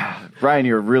evaluation. Ryan,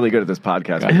 you're really good at this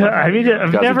podcast. I mean,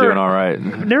 I've are doing all right.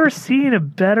 never seen a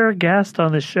better guest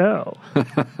on the show.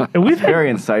 And we've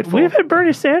very insightful. We've had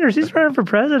Bernie Sanders. He's running for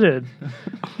president.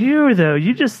 You, though,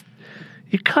 you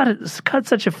cut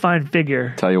such a fine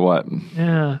figure. Tell you what.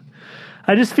 Yeah.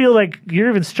 I just feel like you're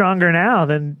even stronger now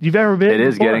than you've ever been. It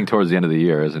is before. getting towards the end of the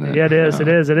year, isn't it? Yeah, it is. It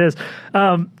is.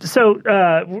 So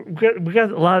we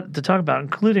got a lot to talk about,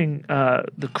 including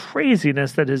the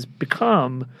craziness that has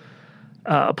become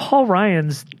Paul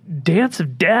Ryan's dance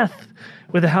of death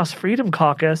with the House Freedom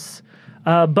Caucus.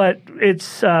 But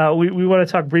it's we want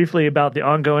to talk briefly about the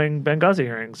ongoing Benghazi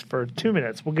hearings for 2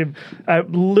 minutes. We'll give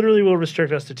literally will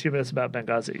restrict us to 2 minutes about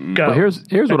Benghazi. Go. Well,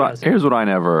 here's what I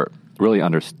never really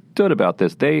understood about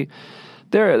this. The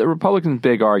Republicans'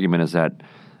 big argument is that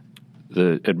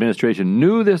the administration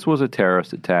knew this was a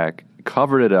terrorist attack,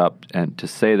 covered it up, and to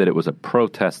say that it was a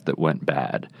protest that went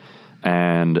bad.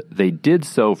 And they did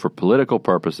so for political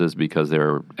purposes because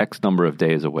they're X number of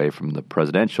days away from the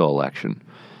presidential election.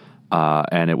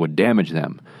 And it would damage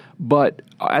them. But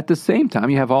at the same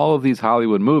time, you have all of these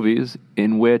Hollywood movies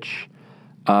in which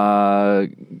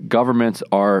governments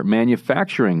are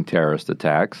manufacturing terrorist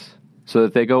attacks so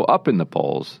that they go up in the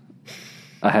polls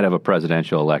ahead of a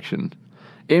presidential election.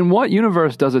 In what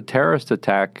universe does a terrorist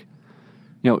attack,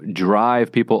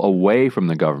 drive people away from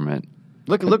the government?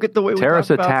 Look at the way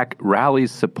terrorist attack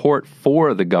rallies support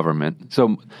for the government.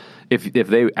 So if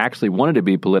they actually wanted to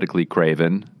be politically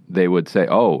craven, they would say,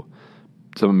 "Oh,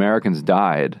 some Americans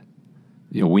died.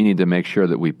 We need to make sure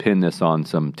that we pin this on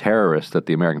some terrorists that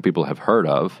the American people have heard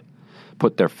of,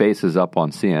 put their faces up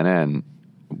on CNN,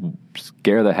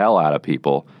 scare the hell out of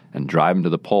people, and drive them to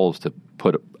the polls to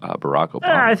put Barack Obama.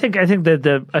 I think that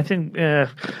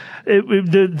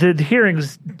the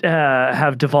hearings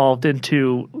have devolved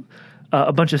into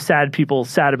a bunch of sad people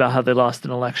sad about how they lost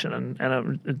an election,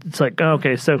 and it's like,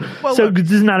 okay, so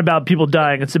this is not about people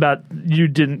dying; it's about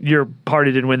your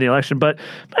party didn't win the election. But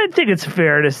I think it's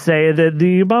fair to say that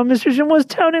the Obama administration was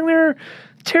touting their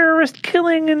terrorist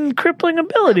killing and crippling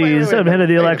abilities ahead of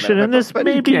the election, and this but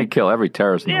maybe you can't kill every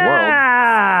terrorist in the world.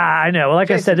 I know. Well, like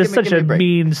Jason, I said, it's such a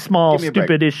mean, small,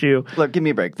 stupid issue. Look, give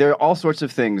me a break. There are all sorts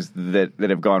of things that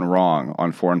have gone wrong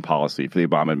on foreign policy for the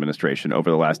Obama administration over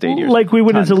the last 8 years. Like we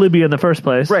went into Libya in the first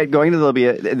place. Right, going into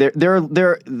Libya.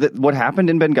 What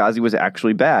happened in Benghazi was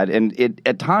actually bad, and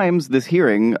at times this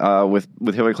hearing with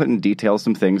Hillary Clinton details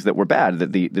some things that were bad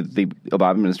that the Obama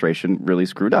administration really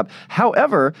screwed up.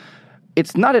 However,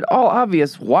 it's not at all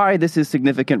obvious why this is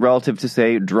significant relative to,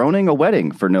 say, droning a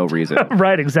wedding for no reason.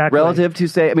 Right, exactly. Relative to,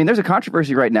 say, I mean, there's a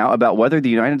controversy right now about whether the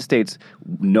United States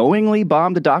knowingly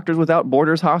bombed the Doctors Without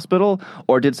Borders hospital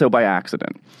or did so by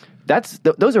accident.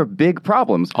 Those are big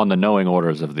problems. On the knowing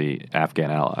orders of the Afghan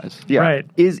allies. Yeah. Right.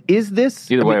 Is this...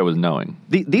 Either way, it was knowing.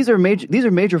 These are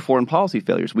major foreign policy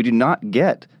failures. We do not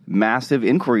get massive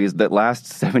inquiries that last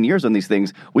 7 years on these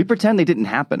things. We pretend they didn't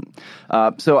happen.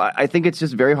 So I think it's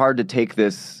just very hard to take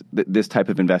this type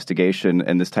of investigation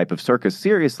and this type of circus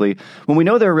seriously when we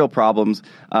know there are real problems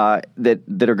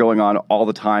that are going on all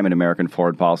the time in American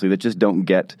foreign policy that just don't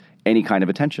get any kind of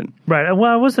attention. Right.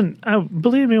 Well,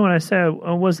 believe me when I say I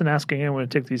wasn't asking anyone to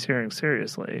take these hearings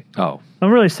seriously. Oh. I'm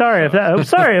really sorry. I'm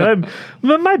sorry.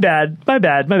 My bad.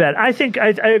 I think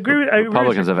I agree.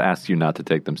 Republicans have asked you not to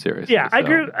take them seriously. Yeah, so.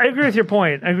 I agree with your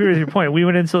point. We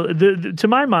went into to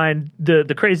my mind,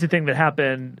 the crazy thing that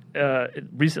happened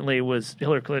recently was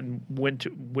Hillary Clinton went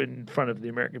in front of the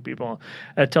American people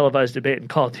at a televised debate and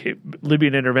called the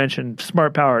Libyan intervention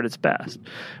smart power at its best,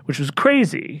 which was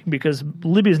crazy because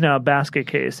Libya is now a basket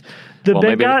case.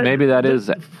 Maybe that is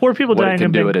 4 people what dying it can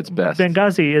in do at its best.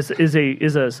 Benghazi is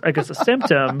a I guess a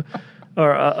symptom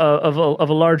or of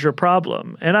a larger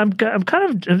problem. And I'm kind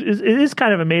of it is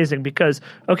kind of amazing because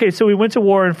so we went to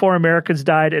war and 4 Americans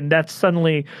died and that's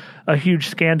suddenly a huge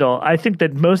scandal. I think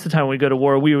that most of the time when we go to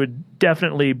war we would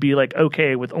definitely be like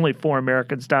okay with only 4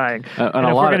 Americans dying. And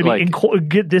if we're going to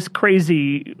get this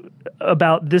crazy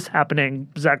about this happening,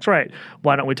 Zach's right.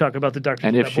 Why don't we talk about the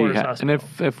Doctors Without Borders hospital? And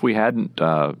if we hadn't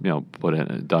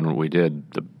done what we did,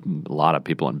 a lot of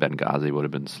people in Benghazi would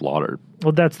have been slaughtered.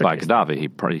 Well, that's the by case.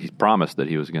 Gaddafi. He promised that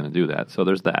he was going to do that. So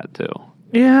there's that too.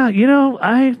 Yeah,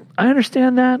 I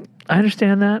understand that.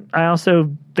 I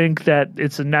also think that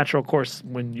it's a natural course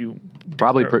when you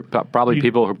probably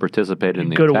people who participated in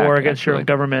the go to attack, war against your own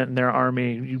government and their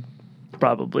army. You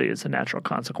probably it's a natural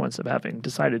consequence of having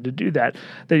decided to do that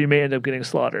you may end up getting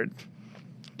slaughtered.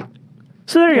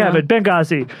 So there you have it,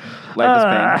 Benghazi. Life is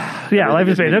pain. Yeah, life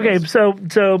is pain. Okay, so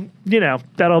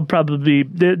that'll probably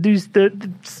be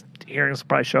the hearings will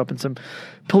probably show up in some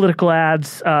political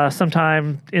ads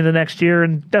sometime in the next year,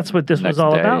 and that's what this was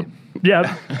all about.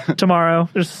 Yeah, tomorrow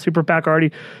there's a super PAC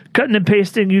already cutting and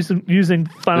pasting using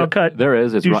Final Cut. There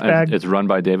is. It's run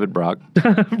by David Brock.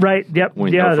 Right. Yep.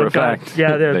 We know for a fact.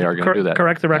 Yeah, they are going to do that.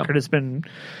 Correct the record has been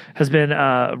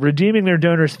redeeming their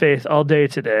donors' faith all day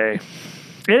today.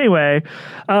 Anyway,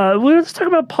 let's talk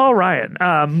about Paul Ryan.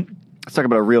 Let's talk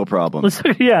about a real problem.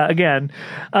 Again.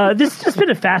 This has just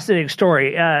been a fascinating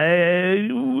story.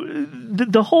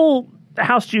 The whole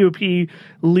House GOP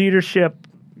leadership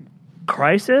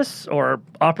crisis or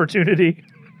opportunity,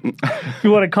 if you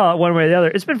want to call it one way or the other,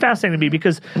 it's been fascinating to me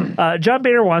because John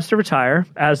Boehner wants to retire,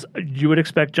 as you would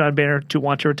expect John Boehner to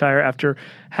want to retire after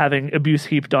having abuse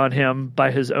heaped on him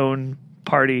by his own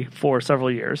party for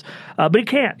several years. But he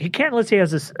can't. He can't unless he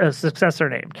has a successor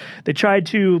named. They tried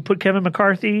to put Kevin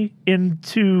McCarthy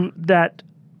into that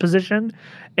position,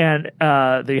 and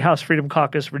the House Freedom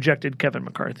Caucus rejected Kevin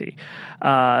McCarthy.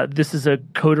 This is a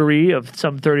coterie of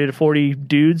some 30 to 40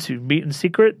 dudes who meet in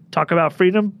secret, talk about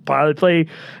freedom, probably play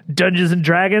Dungeons and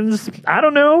Dragons. I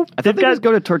don't know. I think they just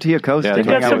go to Tortilla Coast. Yeah,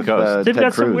 they've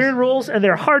got some weird rules, and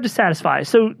they're hard to satisfy.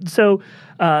 So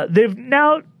they've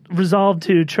now resolved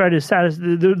to try to satisfy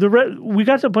we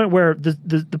got to the point where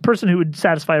the person who would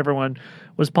satisfy everyone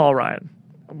was Paul Ryan.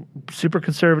 Super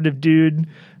conservative dude,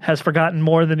 has forgotten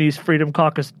more than these Freedom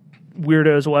Caucus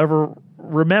weirdos will ever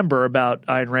remember about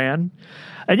Ayn Rand.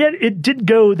 And yet it didn't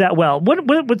go that well.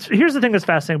 Here's the thing that's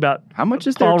fascinating about how much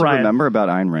is Paul there to Ryan. Remember about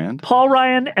Ayn Rand? Paul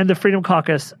Ryan and the Freedom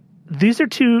Caucus, these are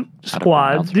two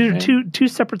squads. These are two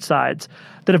separate sides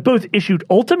that have both issued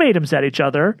ultimatums at each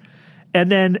other. And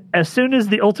then as soon as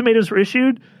the ultimatums were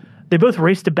issued, they both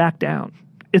raced to back down.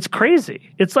 It's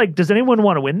crazy. It's like, does anyone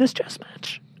want to win this chess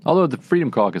match? Although the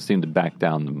Freedom Caucus seemed to back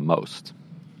down the most.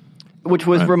 Which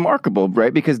was remarkable,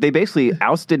 right? Because they basically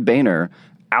ousted Boehner,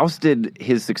 ousted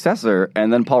his successor,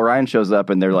 and then Paul Ryan shows up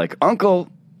and they're like, Uncle.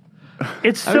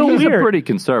 It's so he's weird. a pretty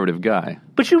conservative guy.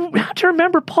 But you have to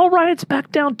remember, Paul Ryan's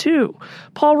back down too.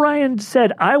 Paul Ryan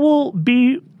said, I will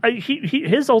be,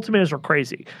 his ultimatums were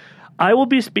crazy. I will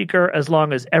be speaker as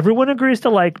long as everyone agrees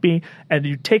to like me, and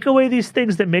you take away these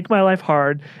things that make my life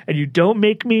hard, and you don't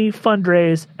make me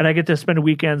fundraise, and I get to spend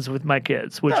weekends with my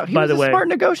kids. Which, No, he by was the a way, smart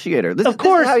negotiator. of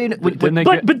course.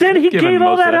 But then he gave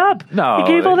all that up. No,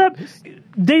 he gave all that.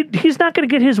 He's not going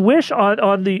to get his wish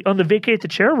on the vacate the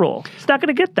chair rule. He's not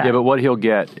going to get that. Yeah, but what he'll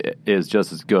get is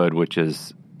just as good, which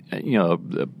is,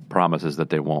 the promises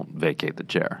that they won't vacate the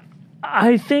chair.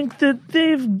 I think that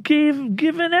they've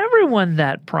given everyone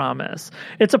that promise.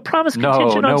 It's a promise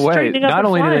contingent on straightening up not and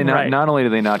only flying do they right. not only do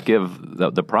they not give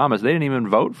the promise, they didn't even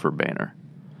vote for Boehner.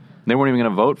 They weren't even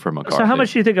going to vote for McCarthy. So how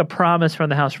much do you think a promise from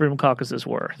the House Freedom Caucus is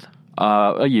worth?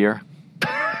 A year.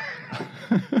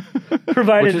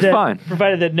 Provided Which is fine.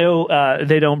 Provided that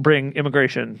they don't bring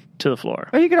immigration to the floor.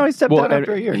 Well, you can always step down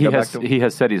after a year. He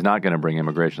has said he's not going to bring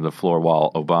immigration to the floor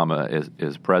while Obama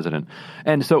is president.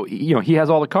 And so, he has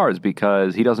all the cards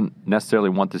because he doesn't necessarily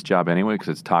want this job anyway because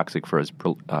it's toxic for his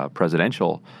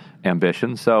presidential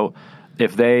ambition. So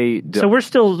if they... So we're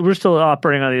still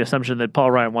operating on the assumption that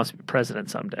Paul Ryan wants to be president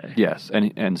someday. Yes,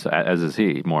 and so, as is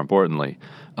he, more importantly.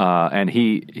 And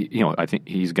he, I think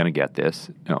he's going to get this.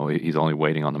 He's only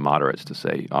waiting on the moderates to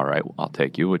say, all right, I'll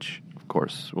take you, which, of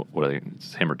course, what are they,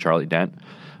 it's him or Charlie Dent.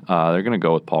 They're going to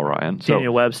go with Paul Ryan.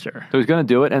 Daniel Webster. So he's going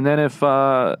to do it. And then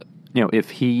if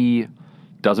he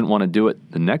doesn't want to do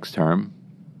it the next term,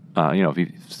 if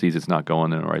he sees it's not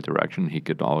going in the right direction, he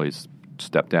could always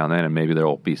step down then, and maybe there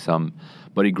will be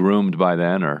somebody groomed by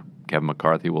then, or Kevin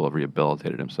McCarthy will have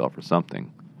rehabilitated himself or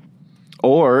something.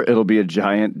 Or it'll be a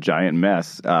giant, giant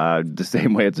mess, the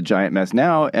same way it's a giant mess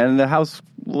now, and the House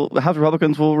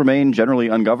Republicans will remain generally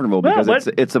ungovernable because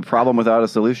it's a problem without a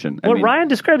solution. Ryan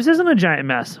describes isn't a giant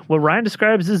mess. What Ryan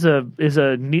describes is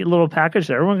a neat little package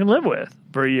that everyone can live with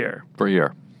for a year. For a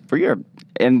year.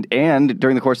 And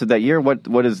during the course of that year,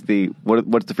 what's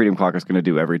the Freedom Caucus going to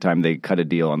do every time they cut a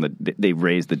deal on they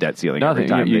raise the debt ceiling? Nothing. Every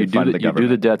time you they fund the government. You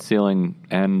do the debt ceiling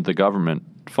and the government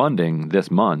funding this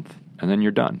month, and then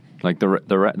you're done. Like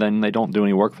then they don't do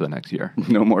any work for the next year.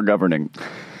 No more governing.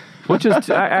 Which is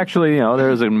actually,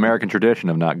 there's an American tradition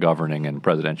of not governing in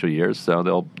presidential years, so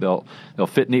they'll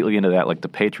fit neatly into that, like the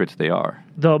patriots they are.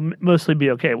 They'll mostly be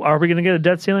okay. Are we going to get a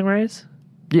debt ceiling raise?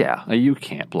 Yeah, you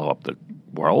can't blow up the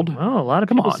world. Oh, a lot of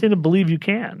people seem to believe you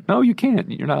can. No, you can't.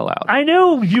 You're not allowed. I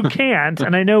know you can't,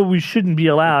 and I know we shouldn't be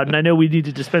allowed, and I know we need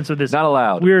to dispense with this not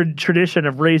allowed. weird tradition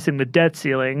of raising the debt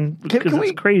ceiling because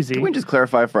it's crazy. Can we just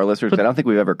clarify for our listeners? I don't think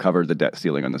we've ever covered the debt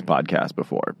ceiling on this podcast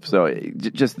before. So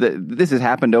this has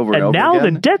happened over and over again. And now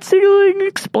the debt ceiling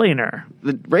explainer.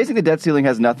 Raising the debt ceiling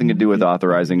has nothing to do with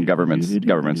authorizing government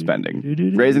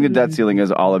spending. Raising the debt ceiling is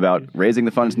all about raising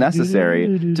the funds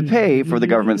necessary to pay for the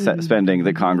government spending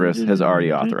that Congress has already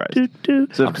authorized.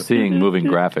 So I'm seeing moving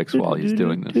graphics while he's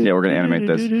doing this. Yeah, we're going to animate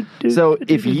this. So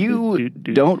if you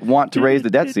don't want to raise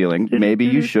the debt ceiling, maybe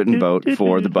you shouldn't vote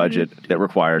for the budget that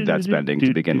required debt spending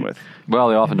to begin with. Well,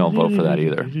 they often don't vote for that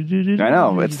either. I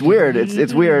know. It's weird.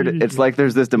 It's weird. It's like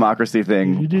there's this democracy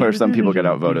thing where some people get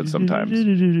outvoted sometimes.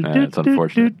 It's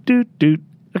unfortunate.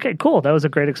 Okay, cool. That was a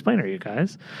great explainer, you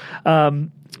guys.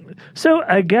 So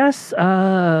I guess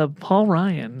Paul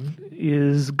Ryan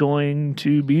is going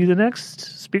to be the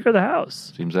next Speaker of the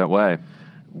House. Seems that way.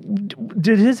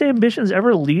 Did his ambitions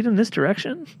ever lead in this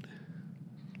direction?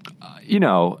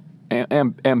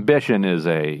 Ambition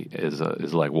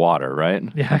is like water, right?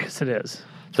 Yeah, I guess it is.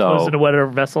 So into whatever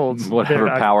vessel,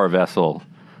 power vessel,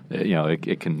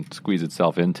 it can squeeze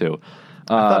itself into.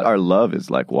 I thought our love is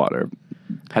like water.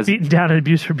 Beaten down and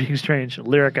abused for being strange.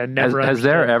 Lyric I never understood. Has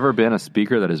there ever been a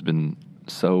speaker that has been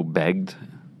so begged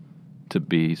to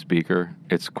be speaker?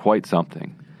 It's quite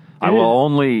something. I will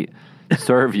only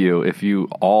serve you if you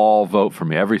all vote for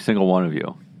me, every single one of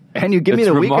you. And you give me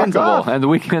the weekends off. And the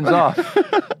weekends off.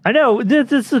 I know.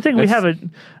 That's the thing.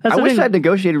 I wish I'd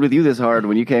negotiated with you this hard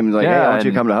when you came and hey, I want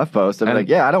you to come to HuffPost. I'm like,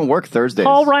 I don't work Thursdays.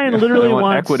 Paul Ryan literally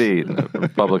wants equity in the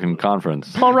Republican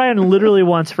conference. Paul Ryan literally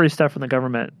wants free stuff from the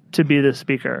government to be the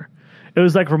speaker. It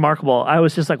was remarkable. I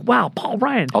was just like, wow, Paul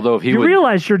Ryan. Although if you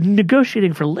realize you're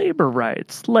negotiating for labor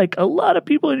rights, like a lot of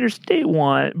people in your state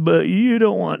want, but you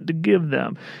don't want to give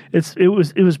them. It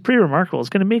was pretty remarkable. It's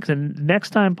going to make the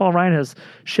next time Paul Ryan has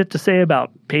shit to say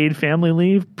about paid family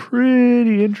leave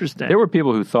pretty interesting. There were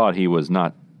people who thought he was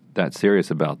not that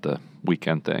serious about the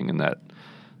weekend thing, and that,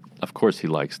 of course, he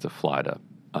likes to fly to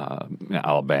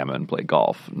Alabama and play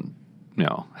golf and,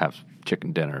 have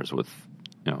chicken dinners with,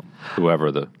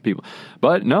 whoever the people.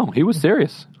 But no, he was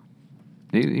serious.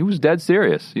 He was dead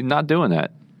serious. He's not doing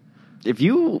that. If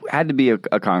you had to be a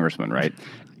congressman, right?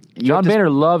 John Boehner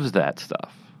loves that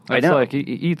stuff. I It's know. like he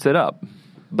eats it up.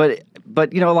 But a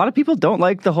lot of people don't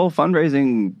like the whole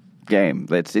fundraising game.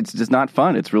 It's just not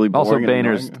fun. It's really boring. Also, and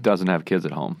Boehner's annoying. doesn't have kids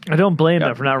at home. I don't blame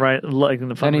them for not liking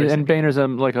the And, fundraising. and Boehner's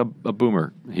like a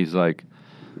boomer. He's like,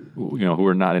 who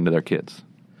are not into their kids.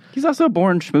 He's also a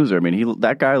born schmoozer. I mean,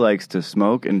 that guy likes to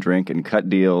smoke and drink and cut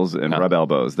deals and rub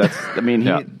elbows. That's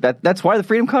that's why the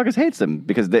Freedom Caucus hates him,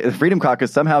 because the Freedom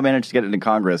Caucus somehow managed to get into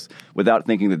Congress without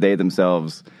thinking that they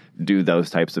themselves do those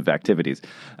types of activities.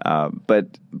 But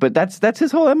that's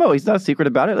his whole MO. He's not a secret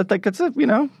about it.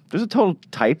 There's a total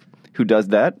type who does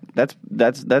that.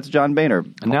 That's John Boehner.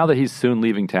 And now that he's soon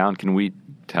leaving town, can we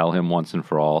tell him once and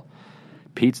for all,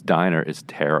 Pete's Diner is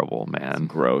terrible, man.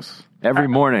 Gross. Every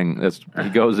morning, he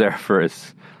goes there for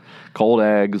his cold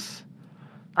eggs.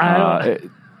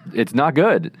 It's not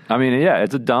good. I mean, yeah,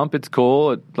 it's a dump. It's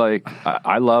cool.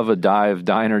 I love a dive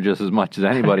diner just as much as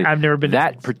anybody. I've never been to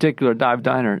that Pete's. particular dive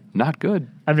diner. Not good.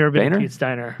 I've never been Boehner? to Pete's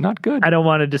Diner. Not good. I don't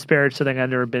want to disparage something I've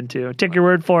never been to. Take your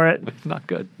word for it. Not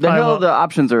good. The I Hill, won't. the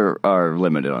options are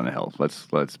limited on the Hill. Let's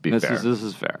be This fair.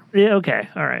 is fair. Yeah, okay.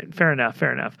 All right. Fair enough.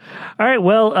 All right.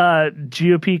 Well,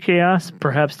 GOP chaos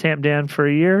perhaps tamped down for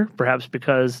a year, perhaps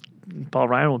because Paul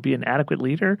Ryan will be an adequate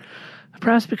leader,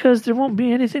 perhaps because there won't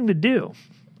be anything to do.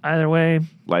 Either way,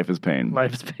 Life is pain.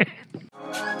 life is pain.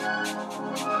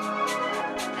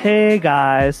 Hey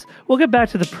guys, we'll get back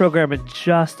to the program in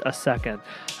just a second.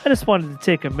 I just wanted to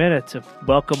take a minute to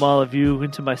welcome all of you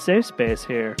into my safe space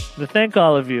here, to thank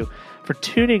all of you for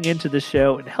tuning into the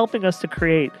show and helping us to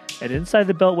create an Inside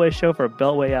the Beltway show for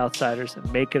Beltway outsiders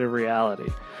and make it a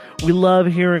reality. We love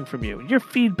hearing from you. Your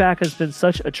feedback has been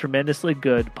such a tremendously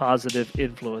good, positive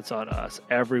influence on us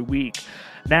every week.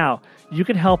 Now, you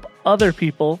can help other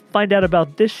people find out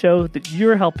about this show that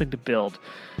you're helping to build.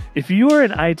 If you are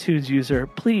an iTunes user,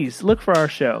 please look for our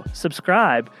show,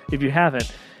 subscribe if you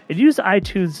haven't, and use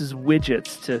iTunes'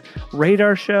 widgets to rate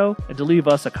our show and to leave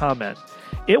us a comment.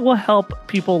 It will help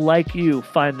people like you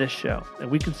find this show, and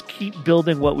we can keep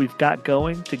building what we've got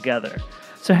going together.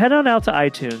 So head on out to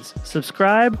iTunes,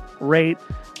 subscribe, rate,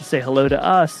 and say hello to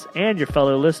us and your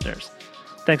fellow listeners.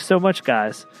 Thanks so much,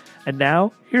 guys. And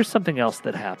now, here's something else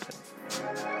that happened.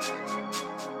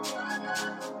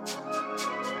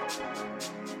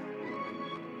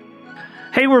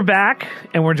 Hey, we're back,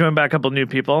 and we're joined by a couple new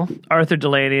people. Arthur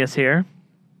Delaney is here.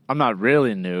 I'm not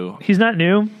really new. He's not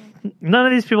new. None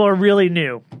of these people are really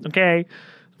new, okay?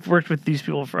 I've worked with these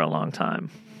people for a long time.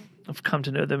 I've come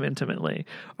to know them intimately.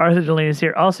 Arthur Delaney is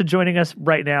here. Also joining us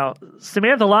right now,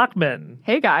 Samantha Lockman.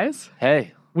 Hey, guys.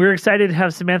 Hey. We're excited to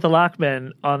have Samantha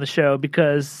Lockman on the show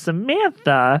because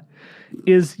Samantha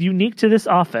is unique to this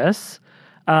office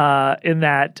in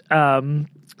that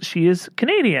she is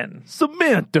Canadian,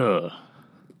 Samantha.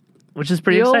 which is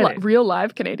pretty exciting. Real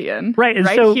live Canadian. Right, and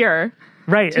right so- here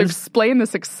Right. to and- explain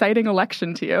this exciting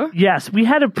election to you. Yes, we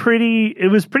had pretty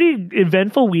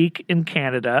eventful week in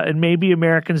Canada, and maybe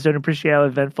Americans don't appreciate how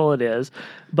eventful it is,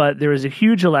 but there was a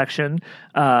huge election.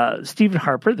 Stephen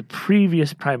Harper, the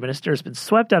previous prime minister, has been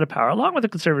swept out of power, along with the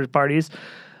Conservative parties.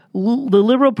 The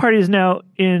Liberal Party is now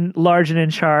in large and in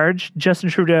charge. Justin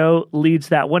Trudeau leads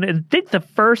that one. And I think the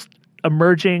first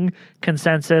emerging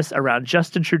consensus around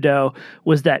Justin Trudeau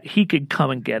was that he could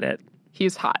come and get it,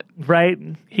 He's hot. right?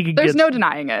 He could There's get no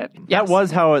denying it. That Yes.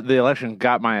 was how the election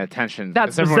got my attention.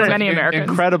 That's Everyone's many like, Americans.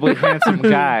 Incredibly handsome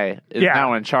guy is Yeah.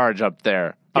 now in charge up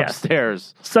there, Yes.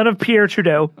 upstairs. son of Pierre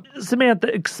Trudeau. Samantha,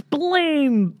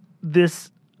 explain this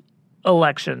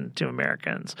election to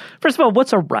Americans. First of all,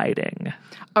 what's a riding?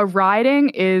 A riding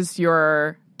is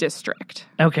your district.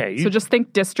 Okay. So just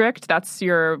think district. That's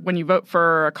when you vote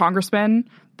for a congressman,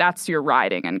 that's your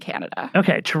riding in Canada.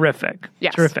 Okay, terrific.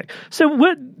 Yes. Terrific. So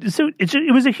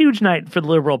it was a huge night for the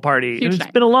Liberal Party. Huge It's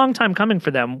night. been a long time coming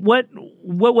for them. What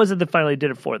was it that finally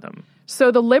did it for them? So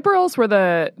the Liberals were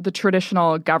the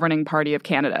traditional governing party of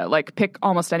Canada. Like, pick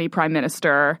almost any prime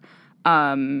minister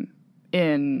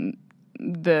in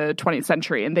the 20th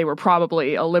century, and they were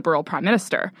probably a Liberal prime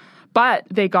minister. But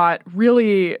they got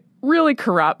really, really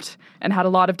corrupt and had a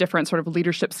lot of different sort of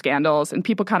leadership scandals, and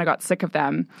people kind of got sick of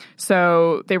them.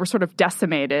 So they were sort of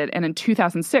decimated. And in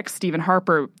 2006, Stephen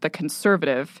Harper, the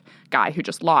Conservative guy who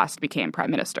just lost, became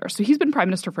prime minister. So he's been prime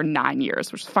minister for 9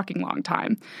 years, which is a fucking long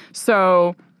time.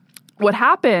 So what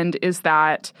happened is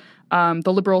that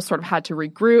The Liberals sort of had to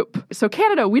regroup. So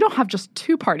Canada, we don't have just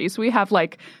two parties. We have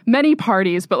like many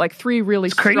parties, but like three really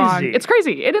strong. Crazy. It's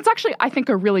crazy. And it's actually, I think,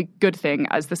 a really good thing,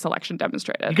 as this election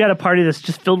demonstrated. You got a party that's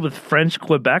just filled with French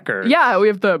Quebecers. Yeah, we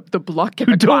have the Bloc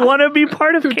Who don't want to be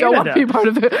part of who Canada. don't want to be part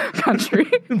of the country.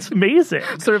 It's amazing.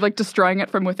 Sort of like destroying it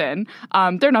from within.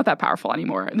 They're not that powerful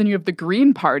anymore. And then you have the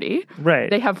Green Party. Right.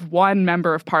 They have one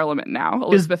member of parliament now,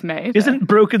 Elizabeth May. Isn't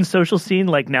Broken Social Scene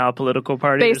like now a political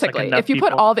party? There's, like, Basically, enough if you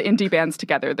put people? all the indie bands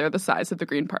together, they're the size of the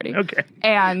Green Party. Okay.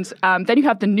 And then you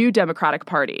have the New Democratic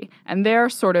Party, and they're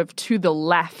sort of to the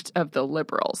left of the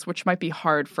Liberals, which might be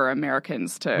hard for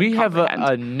Americans to We have comprehend.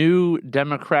 a new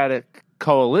Democratic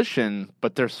coalition,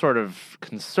 but they're sort of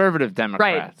conservative Right.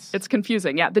 Democrats. It's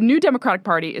confusing. Yeah. The New Democratic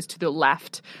Party is to the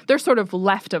left. They're sort of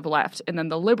left of left. And then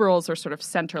the Liberals are sort of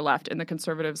center left. And the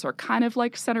Conservatives are kind of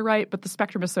like center right. But the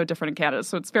spectrum is so different in Canada.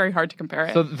 So it's very hard to compare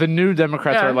it. So the new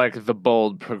Democrats Yeah. are like the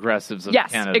bold progressives of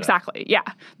Yes, Canada. exactly. Yeah.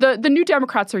 The New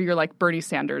Democrats are your like Bernie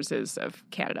Sanderses of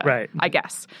Canada. Right. I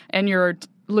guess. And your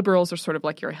Liberals are sort of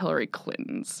like your Hillary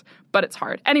Clintons, but it's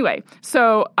hard. Anyway,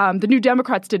 so the New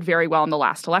Democrats did very well in the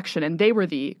last election, and they were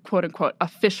the quote-unquote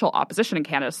official opposition in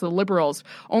Canada. So the Liberals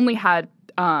only had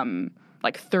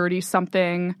like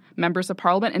 30-something members of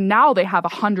parliament, and now they have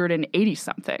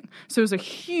 180-something. So it was a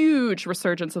huge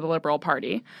resurgence of the Liberal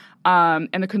Party, and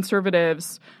the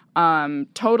Conservatives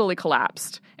totally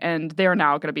collapsed, and they're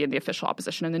now going to be in the official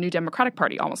opposition, and the New Democratic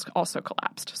Party almost also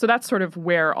collapsed. So that's sort of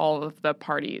where all of the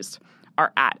parties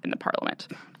are at in the parliament.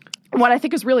 What I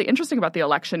think is really interesting about the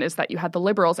election is that you had the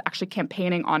Liberals actually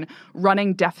campaigning on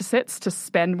running deficits to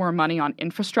spend more money on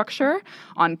infrastructure,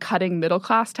 on cutting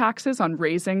middle-class taxes, on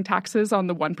raising taxes on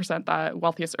the 1%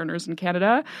 wealthiest earners in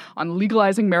Canada, on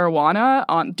legalizing marijuana,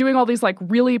 on doing all these like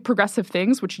really progressive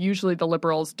things, which usually the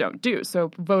Liberals don't do. So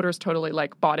voters totally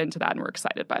like bought into that and were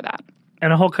excited by that.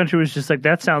 And the whole country was just like,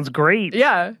 that sounds great.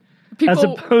 Yeah. As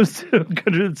opposed to a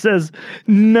country that says,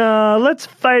 nah, let's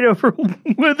fight over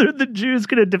whether the Jews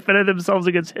can defend themselves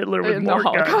against Hitler with in more the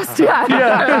guns. Holocaust,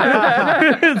 yeah.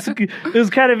 It was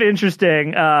kind of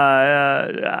interesting.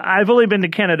 I've only been to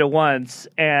Canada once,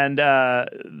 and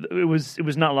it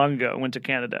was not long ago I went to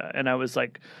Canada, and I was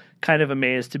like kind of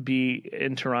amazed to be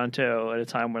in Toronto at a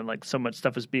time when like so much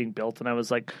stuff was being built, and I was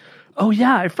like, oh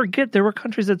yeah, I forget there were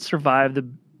countries that survived the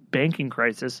banking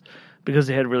crisis because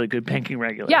they had really good banking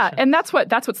regulation. Yeah, and that's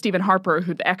what Stephen Harper,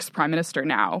 who the ex-prime minister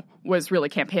now, was really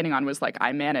campaigning on, was like,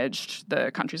 I managed the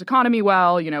country's economy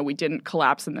well. You know, we didn't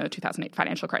collapse in the 2008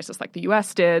 financial crisis like the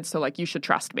U.S. did, so like you should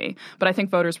trust me. But I think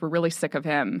voters were really sick of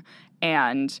him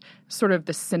and sort of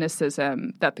the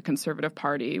cynicism that the Conservative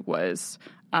Party was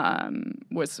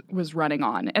running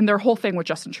on. And their whole thing with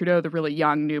Justin Trudeau, the really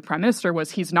young new prime minister,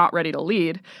 was he's not ready to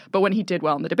lead. But when he did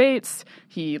well in the debates,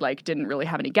 he like didn't really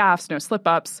have any gaffes, no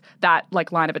slip-ups. That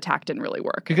like line of attack didn't really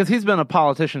work. Because he's been a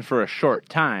politician for a short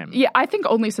time. Yeah, I think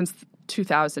only since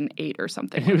 2008 or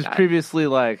something. He was like that. previously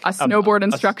like a snowboard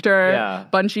instructor, yeah.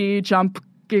 bungee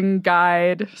jumping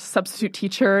guide, substitute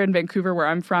teacher in Vancouver, where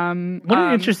I'm from. One of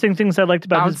the interesting things I liked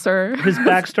about his bouncer.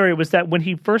 backstory was that when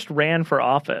he first ran for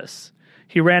office,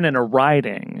 he ran in a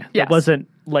riding that Yes. wasn't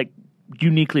like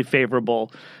uniquely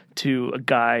favorable to a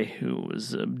guy who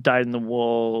was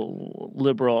dyed-in-the-wool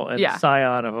liberal and Yeah.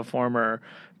 scion of a former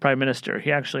prime minister.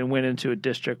 He actually went into a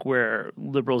district where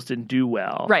liberals didn't do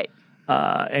well, Right.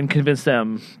 And convinced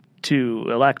them to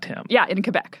elect him. Yeah, in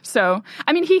Quebec. So,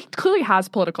 I mean, he clearly has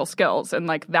political skills, and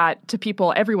like that to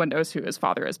people, everyone knows who his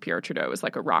father is. Pierre Trudeau is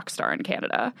like a rock star in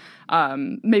Canada.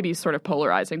 Maybe sort of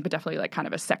polarizing, but definitely like kind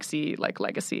of a sexy like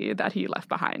legacy that he left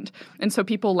behind. And so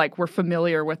people like were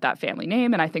familiar with that family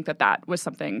name, and I think that was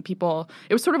something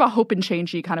it was sort of a hope and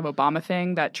changey kind of Obama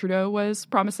thing that Trudeau was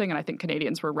promising, and I think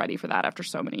Canadians were ready for that after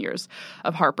so many years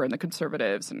of Harper and the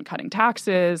Conservatives and cutting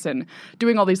taxes and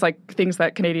doing all these like things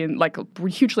that Canadian like were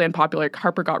hugely unpopular.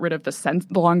 Harper got rid of the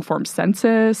long form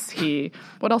census.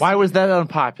 What else? Why was that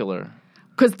unpopular?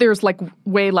 Because there's like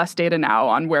way less data now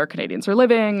on where Canadians are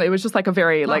living. It was just like a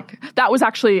very that was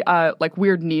actually a like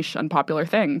weird niche unpopular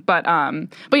thing. But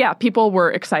yeah, people were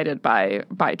excited by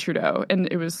Trudeau, and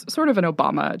it was sort of an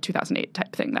Obama 2008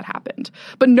 type thing that happened.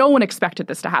 But no one expected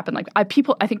this to happen. Like I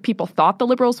think people thought the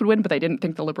Liberals would win, but they didn't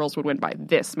think the Liberals would win by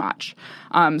this much.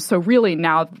 So really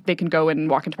now they can go in and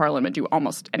walk into Parliament and do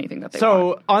almost anything that they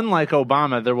want. So unlike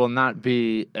Obama, there will not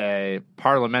be a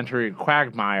parliamentary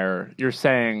quagmire. You're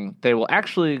saying they will actually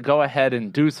actually go ahead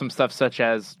and do some stuff such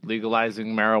as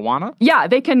legalizing marijuana? Yeah,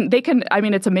 they can. I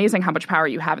mean, it's amazing how much power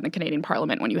you have in the Canadian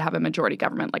Parliament when you have a majority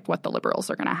government like what the Liberals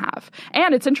are going to have.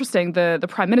 And it's interesting, the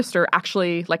Prime Minister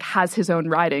actually like has his own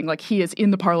riding. Like he is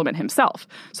in the Parliament himself.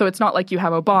 So it's not like you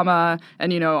have Obama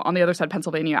and, on the other side,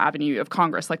 Pennsylvania Avenue of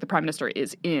Congress, like the Prime Minister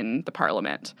is in the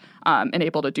Parliament and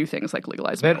able to do things like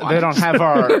legalize marijuana. They don't have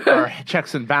our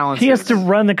checks and balances. He has to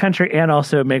run the country and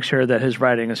also make sure that his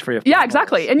riding is free of Yeah, potholes,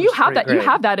 exactly. And you which is have pretty that. You great.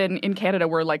 have that in Canada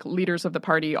where like leaders of the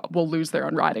party will lose their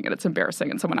own riding and it's embarrassing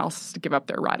and someone else has to give up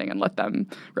their riding and let them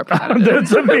represent it.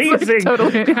 That's amazing. It's like,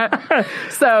 totally. Yeah.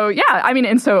 So, yeah, I mean,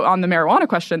 and so on the marijuana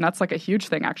question, that's like a huge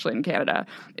thing actually in Canada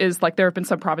is like there have been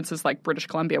some provinces like British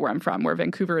Columbia where I'm from, where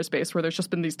Vancouver is based, where there's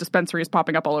just been these dispensaries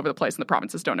popping up all over the place and the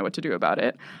provinces don't know what to do about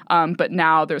it. But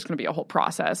now there's going to be a whole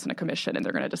process and a commission and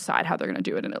they're going to decide how they're going to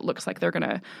do it. And it looks like they're going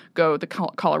to go the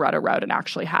Colorado route and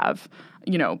actually have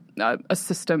a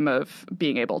system of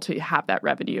being able to have that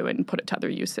revenue and put it to other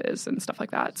uses and stuff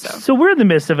like that. So we're in the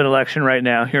midst of an election right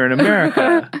now here in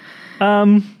America.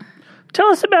 Tell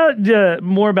us about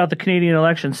more about the Canadian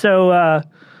election. So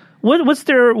what's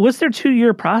their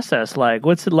 2-year process like?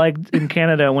 What's it like in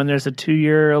Canada when there's a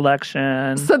 2-year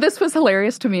election? So this was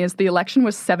hilarious to me. Is the election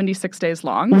was 76 days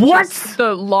long. What?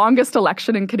 The longest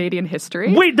election in Canadian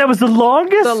history. Wait, that was the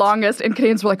longest? The longest. And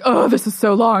Canadians were like, "Oh, this is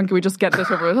so long. Can we just get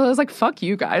this over with?" I was like, "Fuck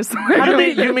you guys."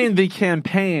 You mean the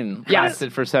campaign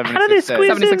lasted for 76 How did they squeeze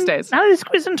 76 in, days. How did they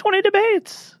squeeze in 20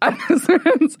 debates? I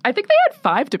think they had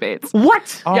 5 debates.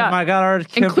 What? Oh Yeah. my God, our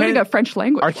campaign, Including a French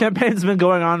language. Our campaign's been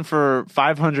going on for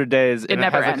 500 days, and it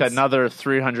never has like ends. another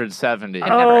 370.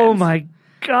 never Oh ends. my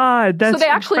God, that's So they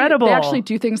actually incredible. they actually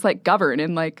do things like govern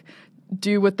and like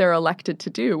do what they're elected to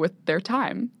do with their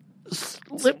time. It's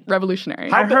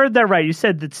revolutionary. I heard that right. You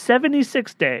said that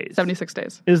 76 days 76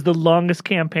 days is the longest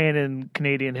campaign in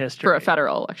Canadian history. for a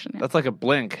federal election. Yeah. That's like a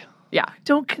blink. Yeah,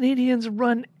 Don't Canadians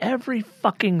run every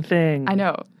fucking thing? I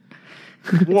know.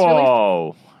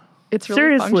 Whoa. It's really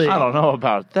Seriously. I don't know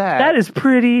about that. That is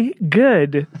pretty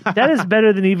good. That is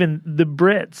better than even the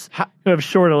Brits who have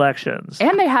short elections.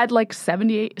 And they had like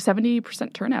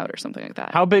 70% turnout or something like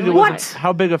that. How big What?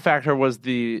 How big a factor was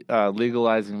the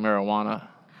legalizing marijuana?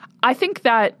 I think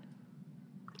that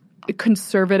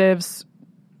conservatives,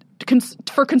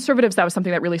 for conservatives, that was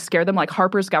something that really scared them. Like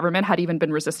Harper's government had even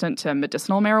been resistant to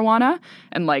medicinal marijuana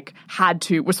and like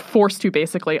was forced to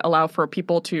basically allow for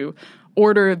people to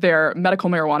order their medical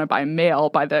marijuana by mail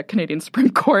by the Canadian Supreme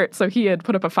Court. So he had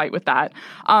put up a fight with that.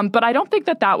 But I don't think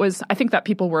that was, I think that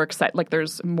people were excited. Like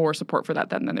there's more support for that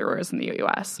than there is in the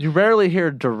U.S. You rarely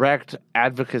hear direct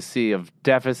advocacy of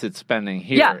deficit spending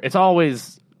here. Yeah. It's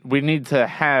always, we need to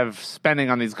have spending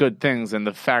on these good things, and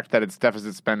the fact that it's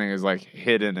deficit spending is like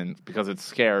hidden and because it's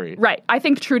scary. Right. I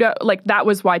think Trudeau, like that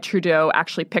was why Trudeau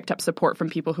actually picked up support from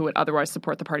people who would otherwise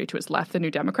support the party to his left, the New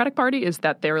Democratic Party, is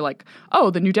that they're like, oh,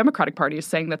 the New Democratic Party is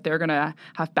saying that they're going to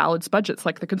have balanced budgets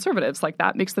like the Conservatives. Like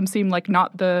that makes them seem like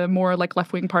not the more like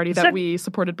left-wing party that we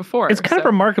supported before. It's kind of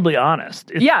remarkably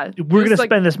honest. Yeah. We're going to It's like-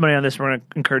 spend this money on this. We're going to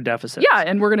incur deficits. Yeah,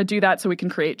 and we're going to do that so we can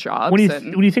create jobs.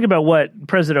 When you think about what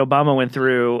President Obama went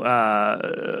through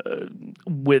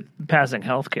with passing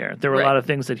health care, there were a Right. lot of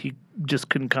things that he just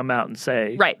couldn't come out and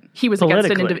say. Right. He was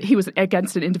politically.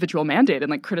 against an individual mandate and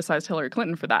like criticized Hillary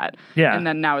Clinton for that. Yeah. And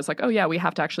then now it's like, oh yeah, we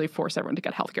have to actually force everyone to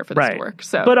get healthcare for this Right. to work.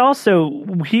 So But also,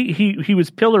 he was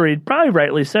pilloried, probably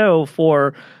rightly so,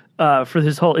 for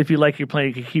this whole "if you like your plan,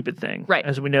 you can keep it" thing. Right.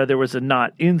 As we know, there was a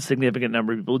not insignificant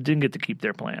number of people who didn't get to keep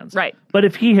their plans. Right. But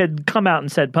if he had come out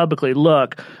and said publicly,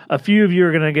 "Look, a few of you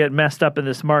are going to get messed up in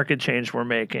this market change we're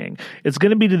making. It's going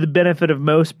to be to the benefit of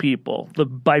most people,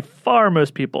 by far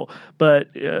most people, but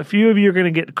a few of you are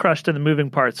going to get crushed in the moving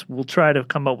parts. We'll try to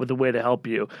come up with a way to help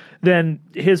you." Then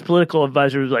his political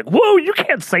advisor was like, "Whoa, you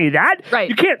can't say that. Right.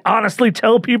 You can't honestly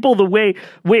tell people the way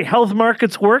health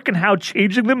markets work and how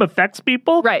changing them affects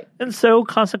people." Right. And so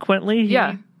consequently, he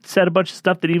Yeah. said a bunch of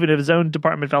stuff that even his own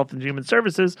Department of Health and Human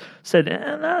Services said,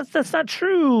 that's not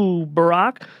true,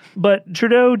 Barack. But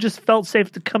Trudeau just felt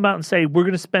safe to come out and say, we're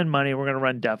going to spend money, we're going to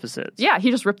run deficits. yeah,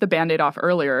 he just ripped the Band-Aid off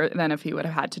earlier than if he would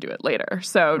have had to do it later.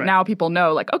 So now people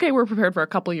know, like, okay, we're prepared for a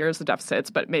couple years of deficits,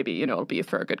 but maybe, it'll be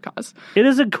for a good cause. It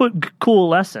is a cool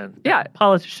lesson. Yeah.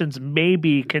 Politicians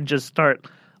maybe can just start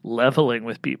leveling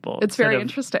with people. It's very instead of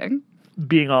interesting.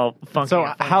 being all funky. So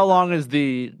and funny. how long is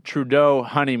the Trudeau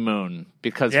honeymoon?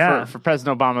 Because Yeah. for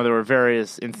President Obama, there were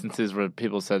various instances where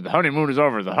people said, the honeymoon is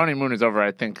over, the honeymoon is over.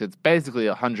 I think it's basically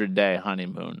a 100-day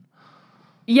honeymoon.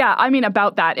 Yeah, I mean,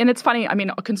 about that. And it's funny. I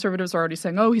mean, conservatives are already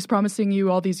saying, oh, he's promising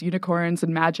you all these unicorns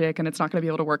and magic, and it's not going to be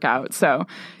able to work out. So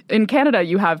in Canada,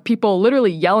 you have people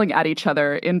literally yelling at each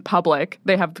other in public.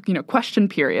 They have, question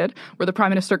period where the prime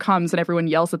minister comes and everyone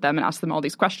yells at them and asks them all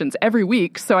these questions every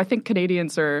week. So I think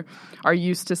Canadians are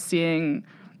used to seeing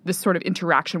this sort of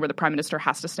interaction where the prime minister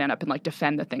has to stand up and like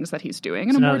defend the things that he's doing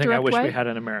in a more direct way. I wish we had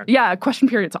in America. Yeah, question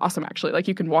period's awesome actually. Like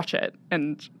you can watch it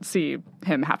and see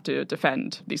him have to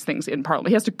defend these things in Parliament.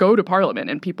 He has to go to Parliament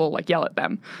and people like yell at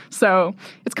them. So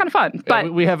it's kind of fun.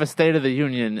 But we have a State of the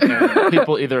Union and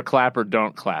people either clap or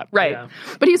don't clap. Right. Yeah.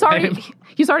 But he's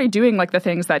already doing like the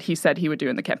things that he said he would do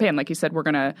in the campaign. Like he said, we're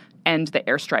going to end the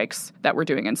airstrikes that we're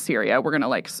doing in Syria. We're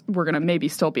going to maybe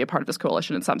still be a part of this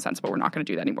coalition in some sense, but we're not going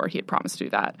to do that anymore. He had promised to do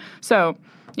that. So,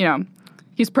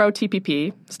 he's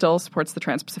pro-TPP, still supports the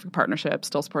Trans-Pacific Partnership,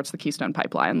 still supports the Keystone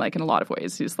Pipeline. Like, in a lot of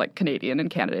ways, he's like Canadian and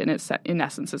Canada in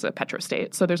essence is a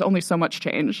petrostate. So there's only so much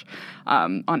change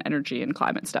on energy and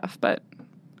climate stuff. But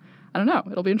I don't know.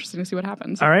 It'll be interesting to see what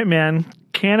happens. All right, man.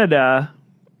 Canada.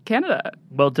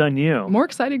 Well done, you. More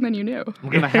exciting than you knew.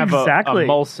 We're going to have Exactly. a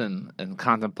Molson and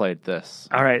contemplate this.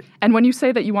 All right. And when you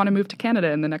say that you want to move to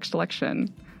Canada in the next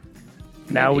election...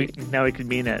 Now we can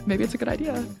mean it. Maybe it's a good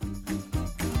idea.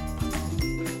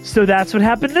 So that's what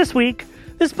happened this week.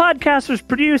 This podcast was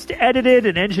produced, edited,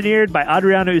 and engineered by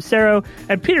Adriano Ucero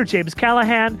and Peter James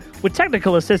Callahan, with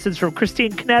technical assistance from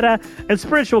Christine Canetta and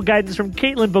spiritual guidance from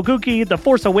Caitlin Bogucki, The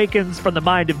Force Awakens from the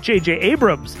mind of J.J.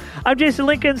 Abrams. I'm Jason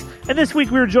Linkins, and this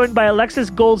week we were joined by Alexis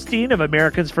Goldstein of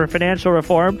Americans for Financial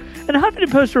Reform and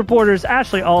Huffington Post reporters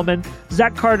Ashley Allman,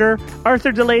 Zach Carter,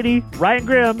 Arthur Delaney, Ryan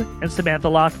Grimm, and Samantha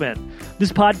Lockman.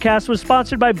 This podcast was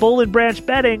sponsored by Boll & Branch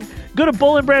Betting. Go to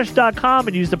bollandbranch.com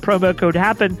and use the promo code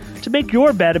HAPPEN to make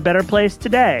your bet a better place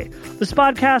today. This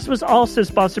podcast was also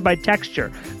sponsored by Texture.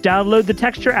 Download the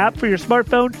Texture app for your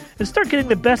smartphone and start getting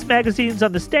the best magazines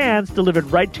on the stands delivered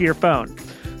right to your phone.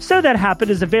 So That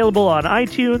Happened is available on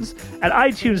iTunes at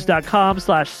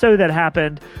itunes.com/So That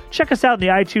Happened. Check us out in the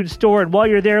iTunes store, and while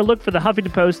you're there, look for the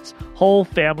Huffington Post's whole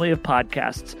family of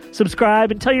podcasts.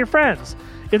 Subscribe and tell your friends.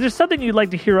 If there's something you'd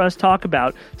like to hear us talk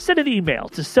about, send an email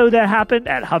to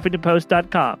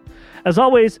sothathappened@huffingtonpost.com. As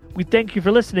always, we thank you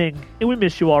for listening, and we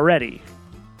miss you already.